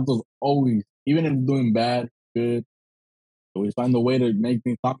 and Santos always, even if doing bad, good, always find a way to make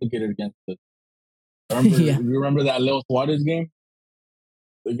things complicated against us. You remember that Leo Suarez game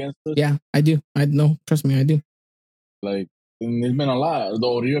against us? Yeah, I do. I know. Trust me, I do. Like, and there's been a lot. The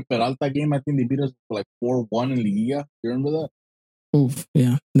Oribe Peralta game, I think they beat us for like 4-1 in Liguilla. You remember that? Oof,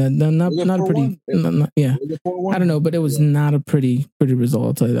 yeah. Not a pretty. Yeah. I don't know, but it was not a pretty result.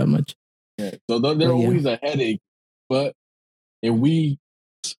 I'll tell you that much. Yeah. So they're always a headache. But if we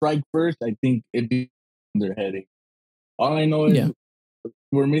strike first, I think it'd be their headache. All I know is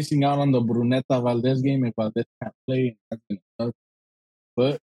we're missing out on the Bruneta Valdez game if Valdez can't play. That's gonna suck.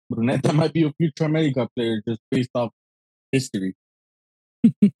 But Bruneta might be a future America player just based off history.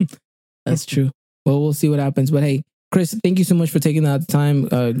 That's true. Well, we'll see what happens. But hey, Chris, thank you so much for taking that time,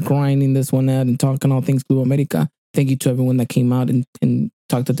 grinding this one out and talking all things Club America. Thank you to everyone that came out and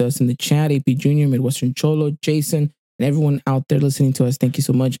talked to us in the chat. AP Jr., Midwestern Cholo, Jason, and everyone out there listening to us. Thank you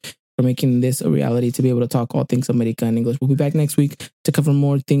so much for making this a reality to be able to talk all things America in English. We'll be back next week to cover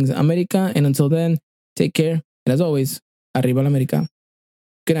more things America. And until then, take care. And as always, Arriba la America.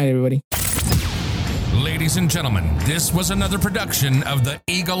 Good night, everybody. Ladies and gentlemen, this was another production of the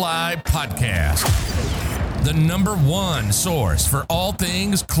Eagle Eye Podcast, the #1 source for all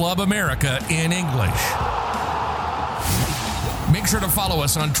things Club America in English. Make sure to follow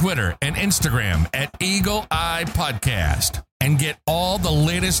us on Twitter and Instagram at Eagle Eye Podcast and get all the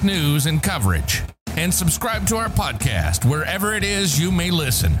latest news and coverage. And subscribe to our podcast wherever it is you may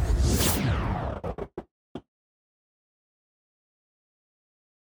listen.